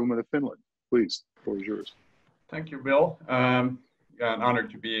Parliament of Finland. Please, the floor is yours. Thank you, Bill. An honor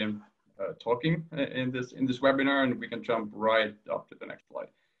to be talking in this webinar, and we can jump right up to the next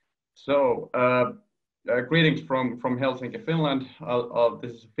slide. So, greetings from Helsinki, Finland.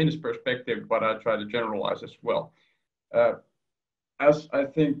 This is a Finnish perspective, but I try to generalize as well. As I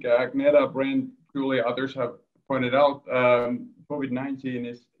think Agneta, Brent, Julie, others have pointed out, COVID-19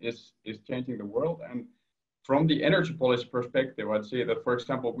 is changing the world, and from the energy policy perspective, I'd say that, for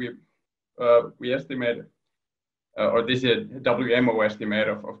example, we estimate, or this is a WMO estimate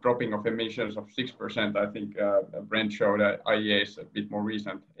of dropping of emissions of 6%. I think Brent showed that IEA is a bit more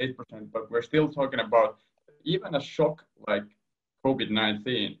recent, 8%, but we're still talking about even a shock like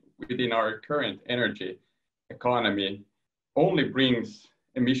COVID-19 within our current energy economy only brings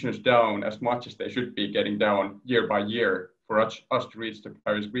emissions down as much as they should be getting down year by year for us to reach the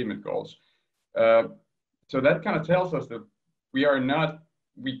Paris Agreement goals. So that kind of tells us that we are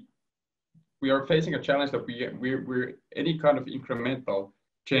facing a challenge that we're any kind of incremental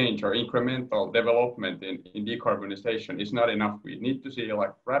change or incremental development in decarbonization is not enough. We need to see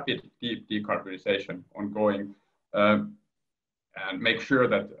like rapid, deep decarbonization ongoing, and make sure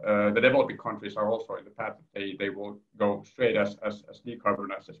that the developing countries are also in the path that they will go straight as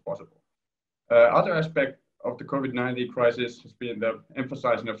decarbonized as possible. Other aspect of the COVID-19 crisis has been the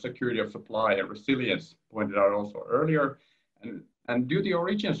emphasizing of security of supply and resilience, pointed out also earlier. And due to the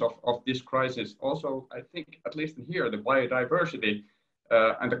origins of this crisis, also, I think, at least in here, the biodiversity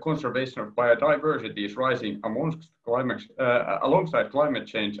and the conservation of biodiversity is rising amongst climate, alongside climate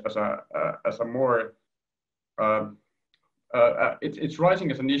change as a more, it's rising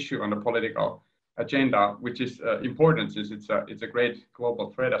as an issue on the political agenda, which is important since it's a great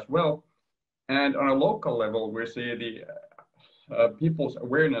global threat as well. And on a local level, we see the people's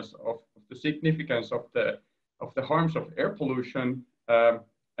awareness of the significance of the harms of air pollution and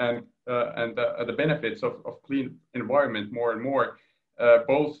the benefits of clean environment more and more,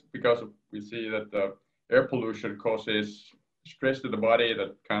 both because we see that the air pollution causes stress to the body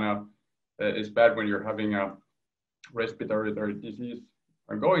that kind of is bad when you're having a respiratory disease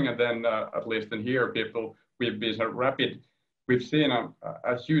ongoing, and then at least in here, we've seen a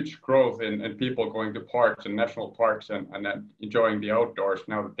huge growth in people going to parks and national parks and enjoying the outdoors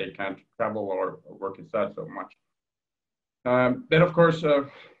now that they can't travel or work inside so much. Then, of course,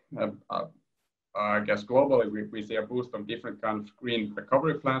 I guess globally, we see a boost on different kinds of green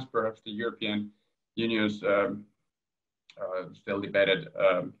recovery plans. Perhaps the European Union's still debated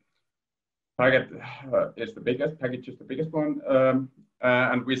package is the biggest one.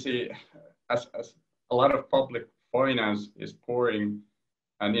 And we see as a lot of public finance is pouring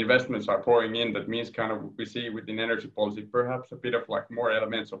and investments are pouring in, that means kind of we see within energy policy perhaps a bit of like more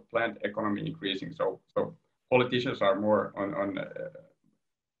elements of planned economy increasing. So politicians are more on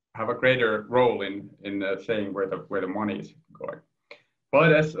have a greater role in saying where the money is going.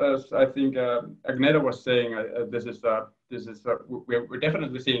 But as I think Agneta was saying, we're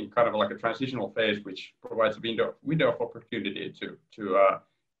definitely seeing kind of like a transitional phase, which provides a window of opportunity to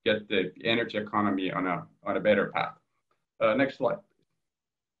get the energy economy on a better path. Next slide.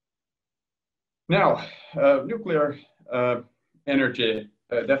 Now, nuclear energy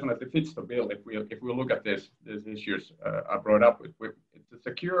definitely fits the bill if we look at these issues I brought up. It's a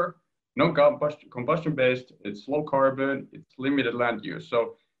secure, non-combustion based, it's low carbon, it's limited land use.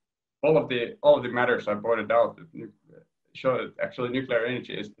 So all of the matters I pointed out show that actually nuclear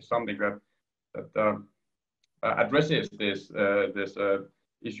energy is something that addresses this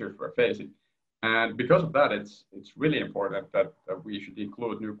issues we're facing. And because of that, it's really important that we should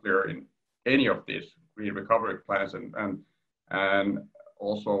include nuclear in any of these green recovery plans. And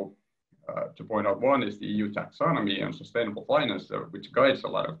also to point out one is the EU taxonomy on sustainable finance, which guides a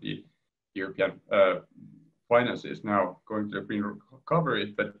lot of the European finances now going to the green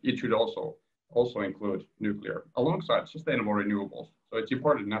recovery, but it should also include nuclear alongside sustainable renewables. So it's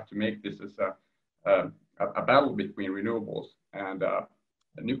important not to make this as a battle between renewables and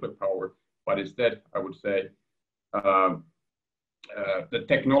nuclear power, but instead I would say the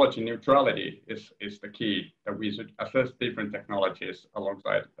technology neutrality is the key, that we should assess different technologies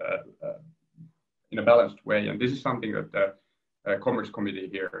alongside in a balanced way. And this is something that the Commerce Committee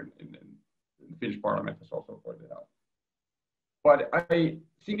here in the Finnish Parliament has also pointed out. But I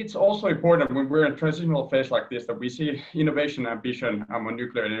think it's also important when we're in a transitional phase like this that we see innovation ambition among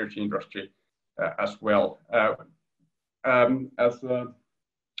nuclear energy industry as well. As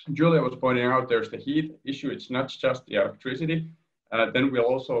Julia was pointing out, there's the heat issue. It's not just the electricity. Then we'll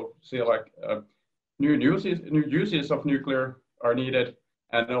also see like new uses of nuclear are needed,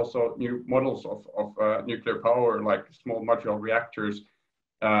 and also new models of nuclear power, like small modular reactors,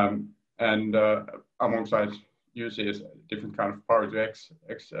 and alongside uses different kind of power to X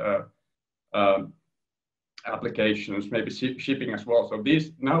applications, maybe shipping as well. So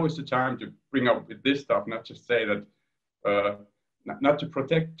now is the time to bring up with this stuff, not just say that, not to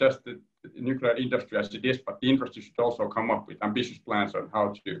protect just the nuclear industry as it is, but the industry should also come up with ambitious plans on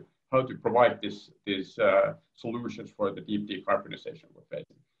how to provide these solutions for the deep decarbonization we're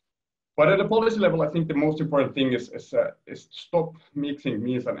facing. But at the policy level, I think the most important thing is stop mixing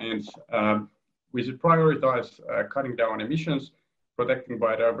means and ends. We should prioritize cutting down emissions, protecting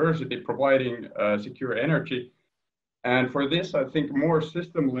biodiversity, providing secure energy. And for this, I think more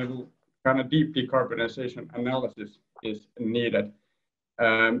system level kind of deep decarbonization analysis is needed.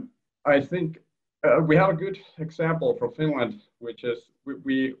 I think we have a good example from Finland, which is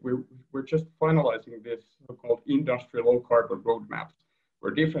we're just finalizing this so-called industrial low carbon roadmaps,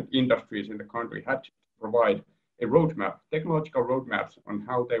 where different industries in the country had to provide a roadmap, technological roadmaps on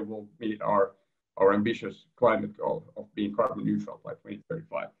how they will meet our ambitious climate goal of being carbon neutral by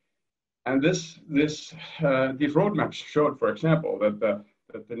 2035. And these roadmaps showed, for example, that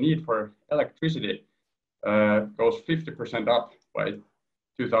the need for electricity goes 50% up by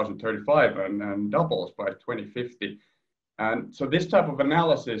 2035 and doubles by 2050. And so this type of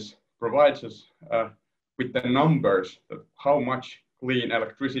analysis provides us with the numbers of how much clean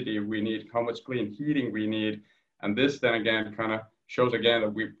electricity we need, how much clean heating we need. And this then again kind of shows again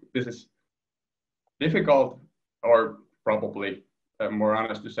that this is difficult, or probably more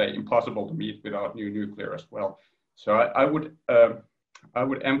honest to say impossible to meet without new nuclear as well. So I would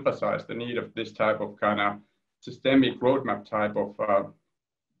emphasize the need of this type of kind of systemic roadmap type of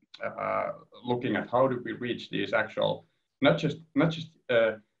looking at how do we reach these actual, not just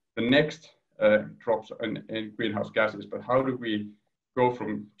the next drops in greenhouse gases, but how do we go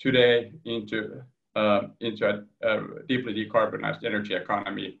from today into a deeply decarbonized energy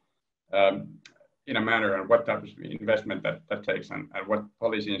economy in a manner, and what type of investment that takes, and what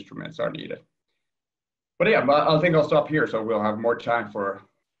policy instruments are needed. But yeah, I think I'll stop here so we'll have more time for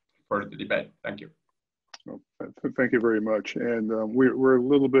the debate. Thank you. Well, thank you very much. And we're a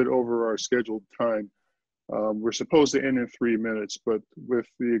little bit over our scheduled time. We're supposed to end in 3 minutes, but with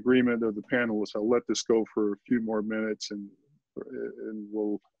the agreement of the panelists, I'll let this go for a few more minutes, and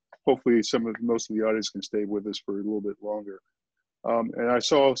we'll hopefully most of the audience can stay with us for a little bit longer. And I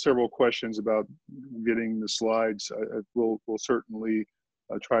saw several questions about getting the slides. We'll certainly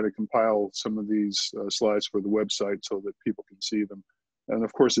try to compile some of these slides for the website so that people can see them. And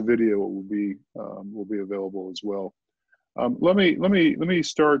of course, the video will be available as well. Let me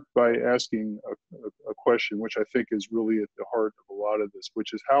start by asking a question, which I think is really at the heart of a lot of this,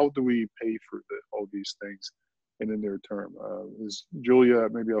 which is how do we pay for all these things in the near term? Julia,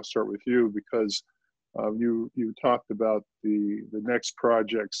 maybe I'll start with you, because you talked about the next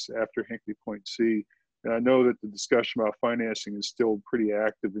projects after Hinkley Point C And I know that the discussion about financing is still pretty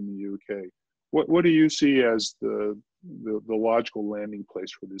active in the UK. What do you see as the logical landing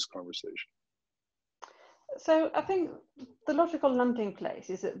place for this conversation? So I think the logical landing place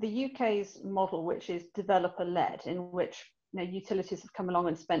is that the UK's model, which is developer-led, in which utilities have come along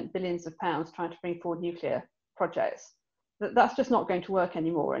and spent billions of pounds trying to bring forward nuclear projects, that's just not going to work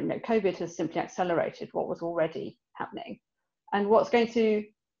anymore. And COVID has simply accelerated what was already happening. And what's going to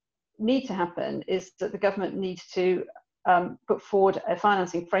need to happen is that the government needs to put forward a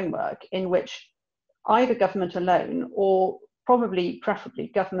financing framework in which either government alone or preferably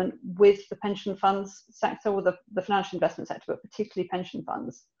government with the pension funds sector or the financial investment sector, but particularly pension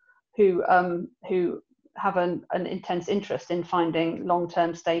funds who have an intense interest in finding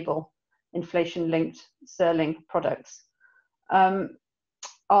long-term stable inflation-linked sterling products,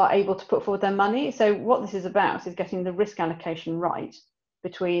 are able to put forward their money. So what this is about is getting the risk allocation right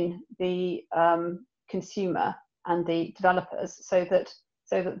between the consumer and the developers, so that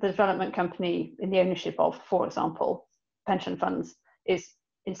the development company in the ownership of, for example, pension funds is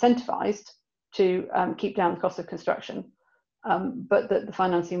incentivized to keep down the cost of construction, but that the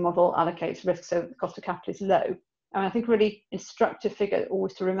financing model allocates risk so the cost of capital is low. And I think a really instructive figure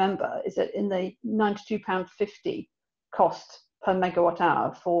always to remember is that in the £92.50 cost per megawatt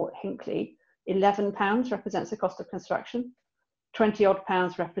hour for Hinkley, £11 represents the cost of construction, 20 odd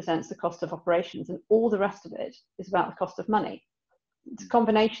pounds represents the cost of operations, and all the rest of it is about the cost of money. It's a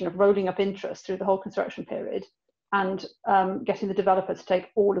combination of rolling up interest through the whole construction period and getting the developer to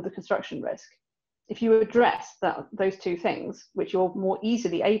take all of the construction risk. If you address those two things, which you're more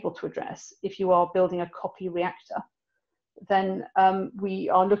easily able to address if you are building a copy reactor, then we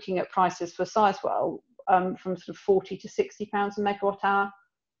are looking at prices for Sizewell from sort of 40 to 60 pounds a megawatt hour,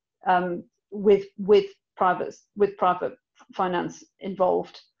 with private finance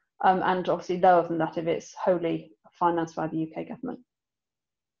involved, and obviously lower than that if it's wholly financed by the UK government.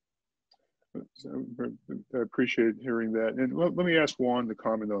 I appreciate hearing that. And let me ask Juan to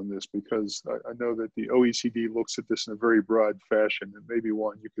comment on this, because I know that the OECD looks at this in a very broad fashion. And maybe,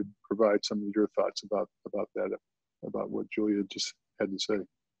 Juan, you could provide some of your thoughts about that, about what Julia just had to say.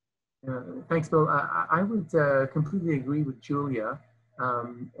 Thanks, Bill. I would completely agree with Julia.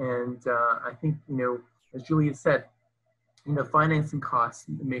 I think, as Julia said, financing costs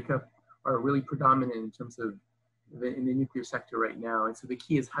are really predominant in terms of in the nuclear sector right now. And so the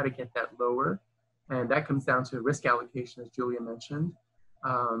key is how to get that lower. And that comes down to risk allocation, as Julia mentioned.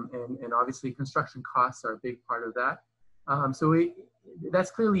 And obviously construction costs are a big part of that.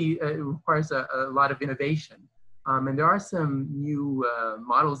 That's clearly, it requires a lot of innovation. And there are some new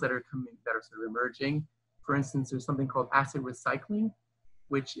models that are sort of emerging. For instance, there's something called asset recycling,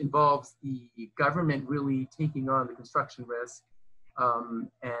 which involves the government really taking on the construction risk,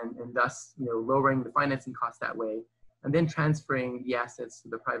 and thus lowering the financing cost that way, and then transferring the assets to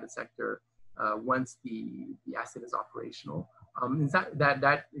the private sector once the asset is operational.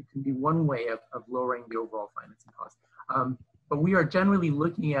 That it can be one way of lowering the overall financing cost. But we are generally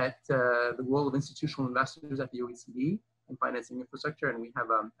looking at the role of institutional investors at the OECD in financing infrastructure, and we have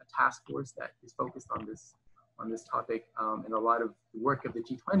a task force that is focused on this topic, and a lot of the work of the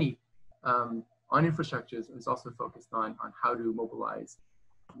G20 on infrastructure is also focused on how to mobilize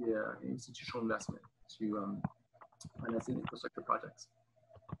the institutional investment to financing infrastructure projects.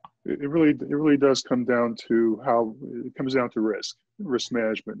 It really does come down to risk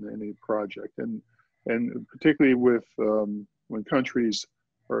management in any project, and particularly with when countries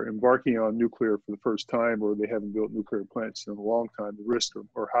are embarking on nuclear for the first time, or they haven't built nuclear plants in a long time, the risks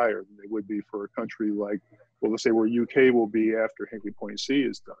are higher than they would be for a country like, well, let's say where UK will be after Hinkley Point C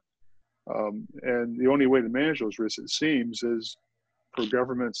is done. And the only way to manage those risks, it seems, is for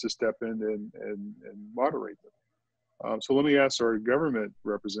governments to step in and moderate them. So let me ask our government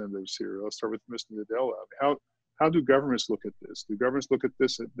representatives here. I'll start with Mr. Nadella. How do governments look at this? Do governments look at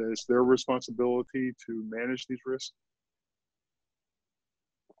this as their responsibility to manage these risks?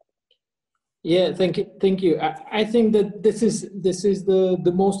 Yeah, thank you. I think that this is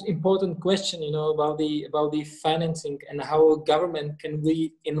the most important question, about the financing and how a government can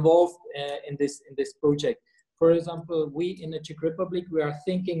be involved in this project. For example, we in the Czech Republic, we are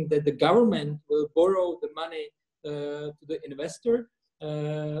thinking that the government will borrow the money to the investor,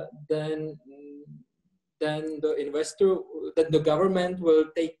 then the government will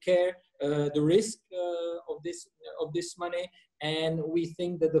take care the risk of this money. And we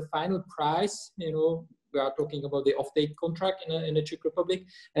think that the final price, we are talking about the offtake contract in the Czech Republic,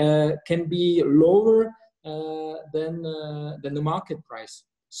 can be lower than the market price.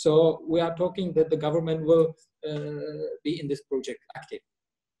 So we are talking that the government will be in this project active.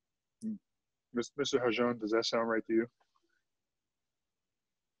 Mr. Hajan, does that sound right to you?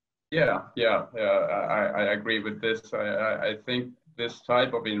 Yeah, I agree with this. I think this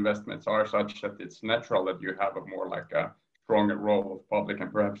type of investments are such that it's natural that you have a more like a stronger role of public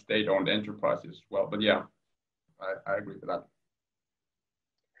and perhaps state-owned enterprises as well. But yeah, I agree with that.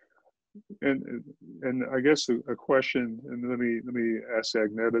 And I guess a question, and let me ask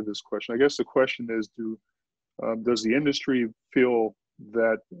Agneta this question. I guess the question is, does the industry feel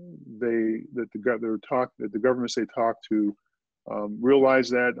that the governments they talk to realize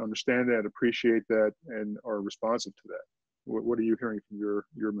that, understand that, appreciate that, and are responsive to that? What are you hearing from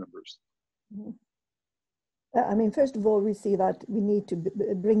your members? I mean, first of all, we see that we need to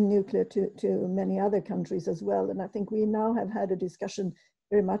bring nuclear to many other countries as well. And I think we now have had a discussion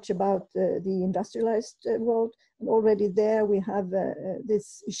very much about the industrialized world. And already there we have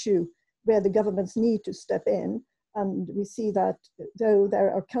this issue where the governments need to step in. And we see that though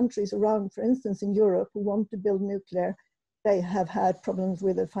there are countries around, for instance, in Europe who want to build nuclear, they have had problems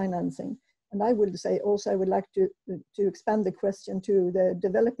with the financing. And I would say also I would like to expand the question to the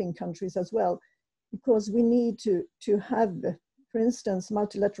developing countries as well, because we need to have, for instance,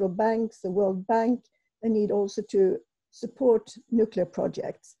 multilateral banks, the World Bank, they need also to support nuclear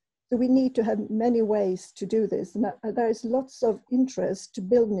projects. So we need to have many ways to do this. And there is lots of interest to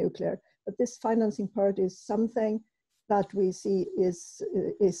build nuclear, but this financing part is something that we see is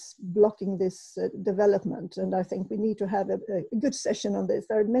blocking this development. And I think we need to have a good session on this.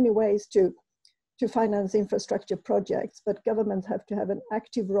 There are many ways to finance infrastructure projects, but governments have to have an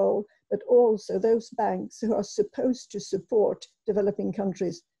active role, but also those banks who are supposed to support developing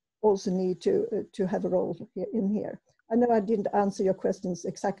countries also need to have a role in here. I know I didn't answer your questions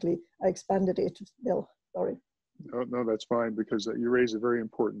exactly. I expanded it, Bill, sorry. No, that's fine, because you raise a very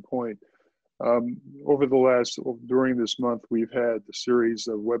important point. During this month, we've had a series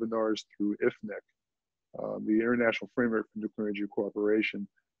of webinars through IFNIC, the International Framework for Nuclear Energy Cooperation,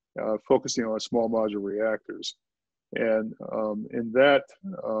 focusing on small modular reactors. And in that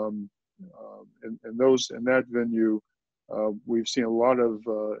venue, we've seen a lot of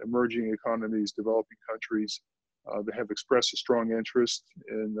emerging economies, developing countries that have expressed a strong interest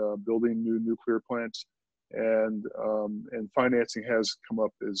in building new nuclear plants, and financing has come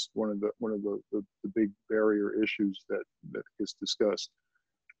up as one of the big barrier issues that gets discussed.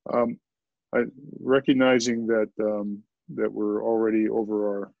 Recognizing that that we're already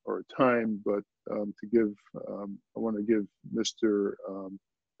over our time, but I want to give Mr.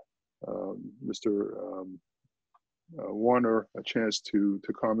 Warner a chance to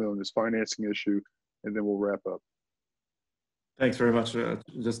comment on this financing issue, and then we'll wrap up. Thanks very much.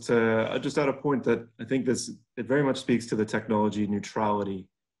 Just add a point that I think it very much speaks to the technology neutrality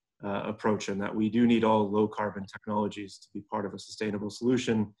approach, and that we do need all low carbon technologies to be part of a sustainable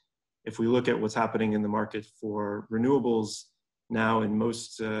solution. If we look at what's happening in the market for renewables now, in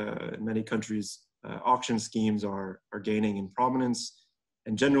many countries, auction schemes are gaining in prominence,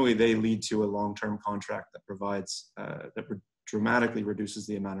 and generally they lead to a long-term contract that provides dramatically reduces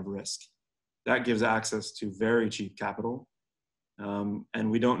the amount of risk. That gives access to very cheap capital. And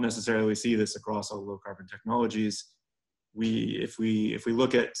we don't necessarily see this across all low carbon technologies. If we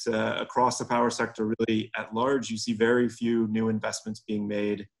look at across the power sector, really at large, you see very few new investments being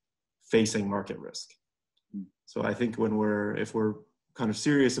made facing market risk. So I think if we're kind of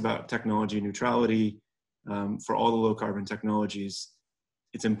serious about technology neutrality for all the low carbon technologies,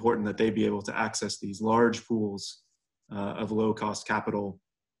 it's important that they be able to access these large pools of low cost capital,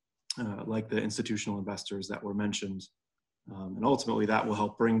 like the institutional investors that were mentioned. And ultimately that will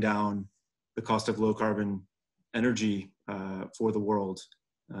help bring down the cost of low carbon energy for the world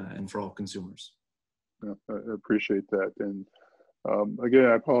and for all consumers. Yeah, I appreciate that. And again,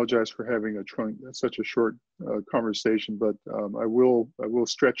 I apologize for having such a short conversation, but I will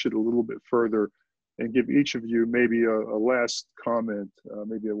stretch it a little bit further and give each of you maybe a last comment,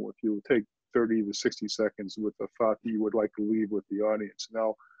 maybe if you will take 30 to 60 seconds with a thought that you would like to leave with the audience.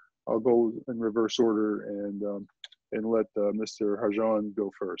 Now, I'll go in reverse order and let Mr. Hajan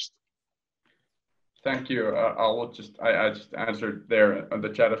go first. Thank you. I just answered there on the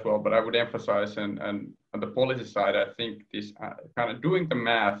chat as well, but I would emphasize, and on the policy side, I think this kind of doing the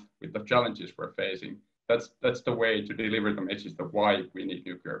math with the challenges we're facing, that's the way to deliver the message of why we need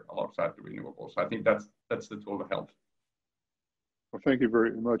nuclear alongside the renewables. I think that's the tool to help. Well, thank you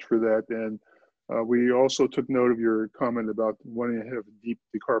very much for that. And we also took note of your comment about wanting to have a deep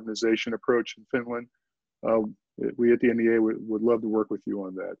decarbonization approach in Finland. We at the NEA would love to work with you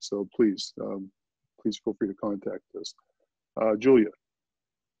on that. So please feel free to contact us. Julia,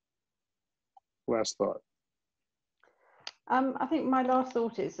 last thought. I think my last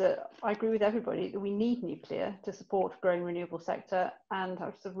thought is that I agree with everybody that we need nuclear to support growing renewable sector, and I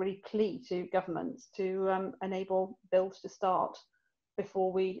was really plea to governments to enable builds to start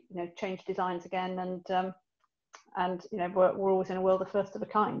before we change designs again, and we're always in a world of first of a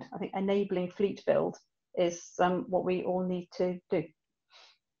kind. I think enabling fleet build is what we all need to do.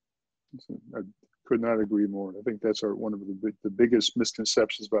 I could not agree more. I think that's one of the biggest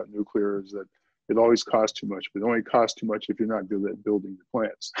misconceptions about nuclear is that it always costs too much, but it only costs too much if you're not good at building the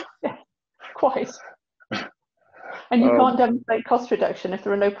plants. Yeah, quite. And you can't demonstrate cost reduction if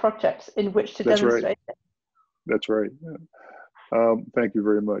there are no projects in which to demonstrate it. That's right. Yeah. Thank you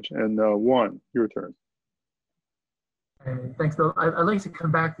very much. And Juan, your turn. Thanks, Bill. I'd like to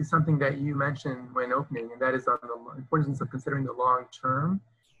come back to something that you mentioned when opening, and that is on the importance of considering the long term.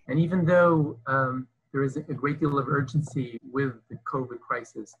 And even though there is a great deal of urgency with the COVID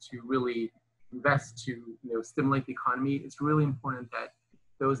crisis to really invest to stimulate the economy, it's really important that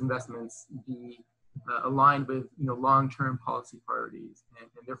those investments be aligned with long-term policy priorities, and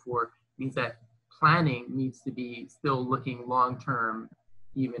therefore means that planning needs to be still looking long-term,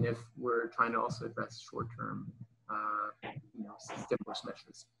 even if we're trying to also address short-term stimulus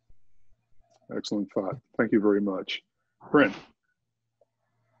measures. Excellent thought. Thank you very much. Brent.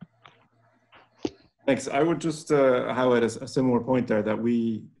 Thanks. I would just highlight a similar point there, that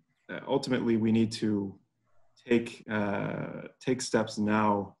we ultimately we need to take steps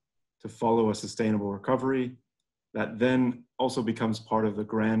now to follow a sustainable recovery that then also becomes part of the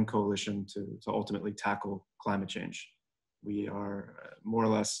grand coalition to ultimately tackle climate change. We are more or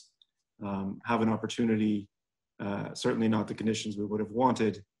less have an opportunity, certainly not the conditions we would have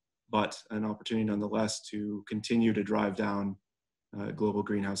wanted, but an opportunity nonetheless to continue to drive down global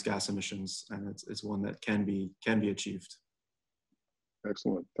greenhouse gas emissions, and it's one that can be achieved.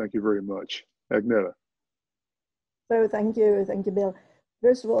 Excellent. Thank you very much. Agneta. So thank you, Bill.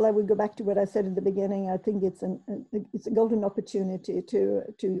 First of all, I would go back to what I said in the beginning. I think it's a golden opportunity to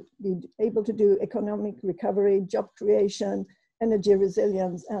be able to do economic recovery, job creation, energy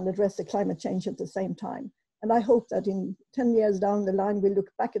resilience, and address the climate change at the same time. And I hope that in 10 years down the line, we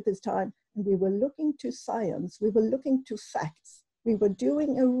look back at this time and we were looking to science, we were looking to facts, we were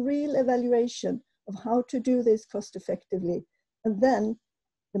doing a real evaluation of how to do this cost effectively. And then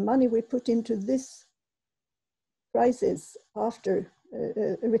the money we put into this crisis after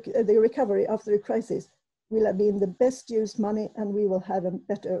the recovery after the crisis will have been the best used money, and we will have a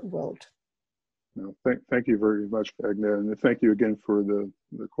better world. No, thank you very much, Agneta, and thank you again for the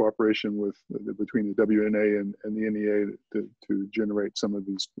cooperation with between the WNA and the NEA to generate some of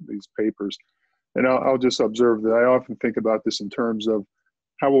these papers. And I'll just observe that I often think about this in terms of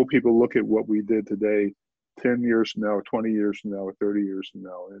how will people look at what we did today 10 years from now, 20 years from now, or 30 years from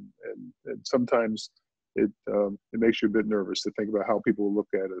now, and sometimes it makes you a bit nervous to think about how people will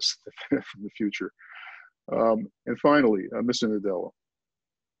look at us from the future. And finally, Mr. Nadella.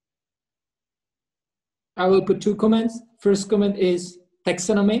 I will put two comments. First comment is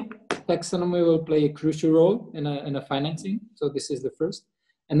taxonomy. Taxonomy will play a crucial role in a financing. So this is the first.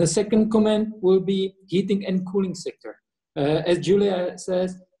 And the second comment will be heating and cooling sector. As Julia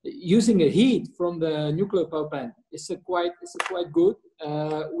says, using a heat from the nuclear power plant is quite good.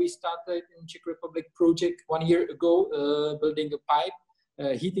 We started in Czech Republic project 1 year ago, building a pipe,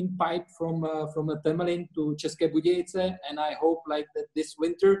 heating pipe from a Temelin to České Budějovice, and I hope like that this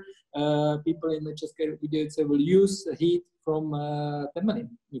winter people in the České Budějovice will use heat from Temelin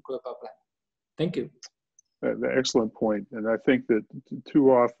nuclear power plant. Thank you. Excellent point. And I think that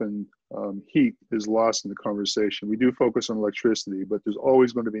too often heat is lost in the conversation. We do focus on electricity, but there's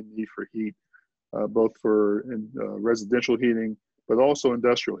always going to be a need for heat, both for residential heating, but also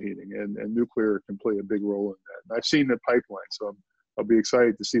industrial heating, and nuclear can play a big role in that. And I've seen the pipeline, so I'll be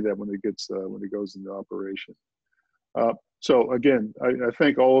excited to see that when it goes into operation. So again, I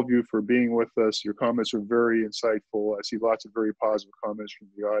thank all of you for being with us. Your comments are very insightful. I see lots of very positive comments from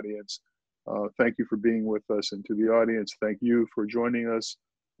the audience. Thank you for being with us, and to the audience, thank you for joining us.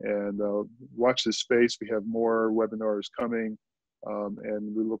 And watch this space. We have more webinars coming,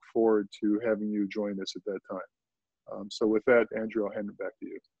 and we look forward to having you join us at that time. So with that, Andrew, I'll hand it back to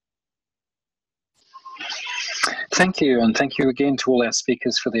you. Thank you, and thank you again to all our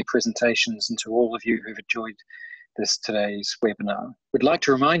speakers for their presentations, and to all of you who've enjoyed today's webinar. We'd like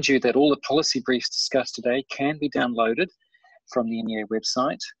to remind you that all the policy briefs discussed today can be downloaded from the NEA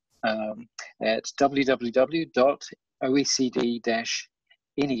website at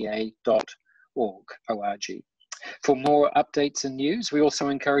www.oecd-nea.org. For more updates and news, we also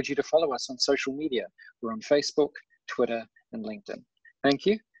encourage you to follow us on social media. We're on Facebook, Twitter, and LinkedIn. Thank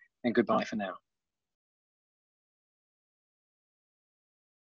you, and goodbye for now.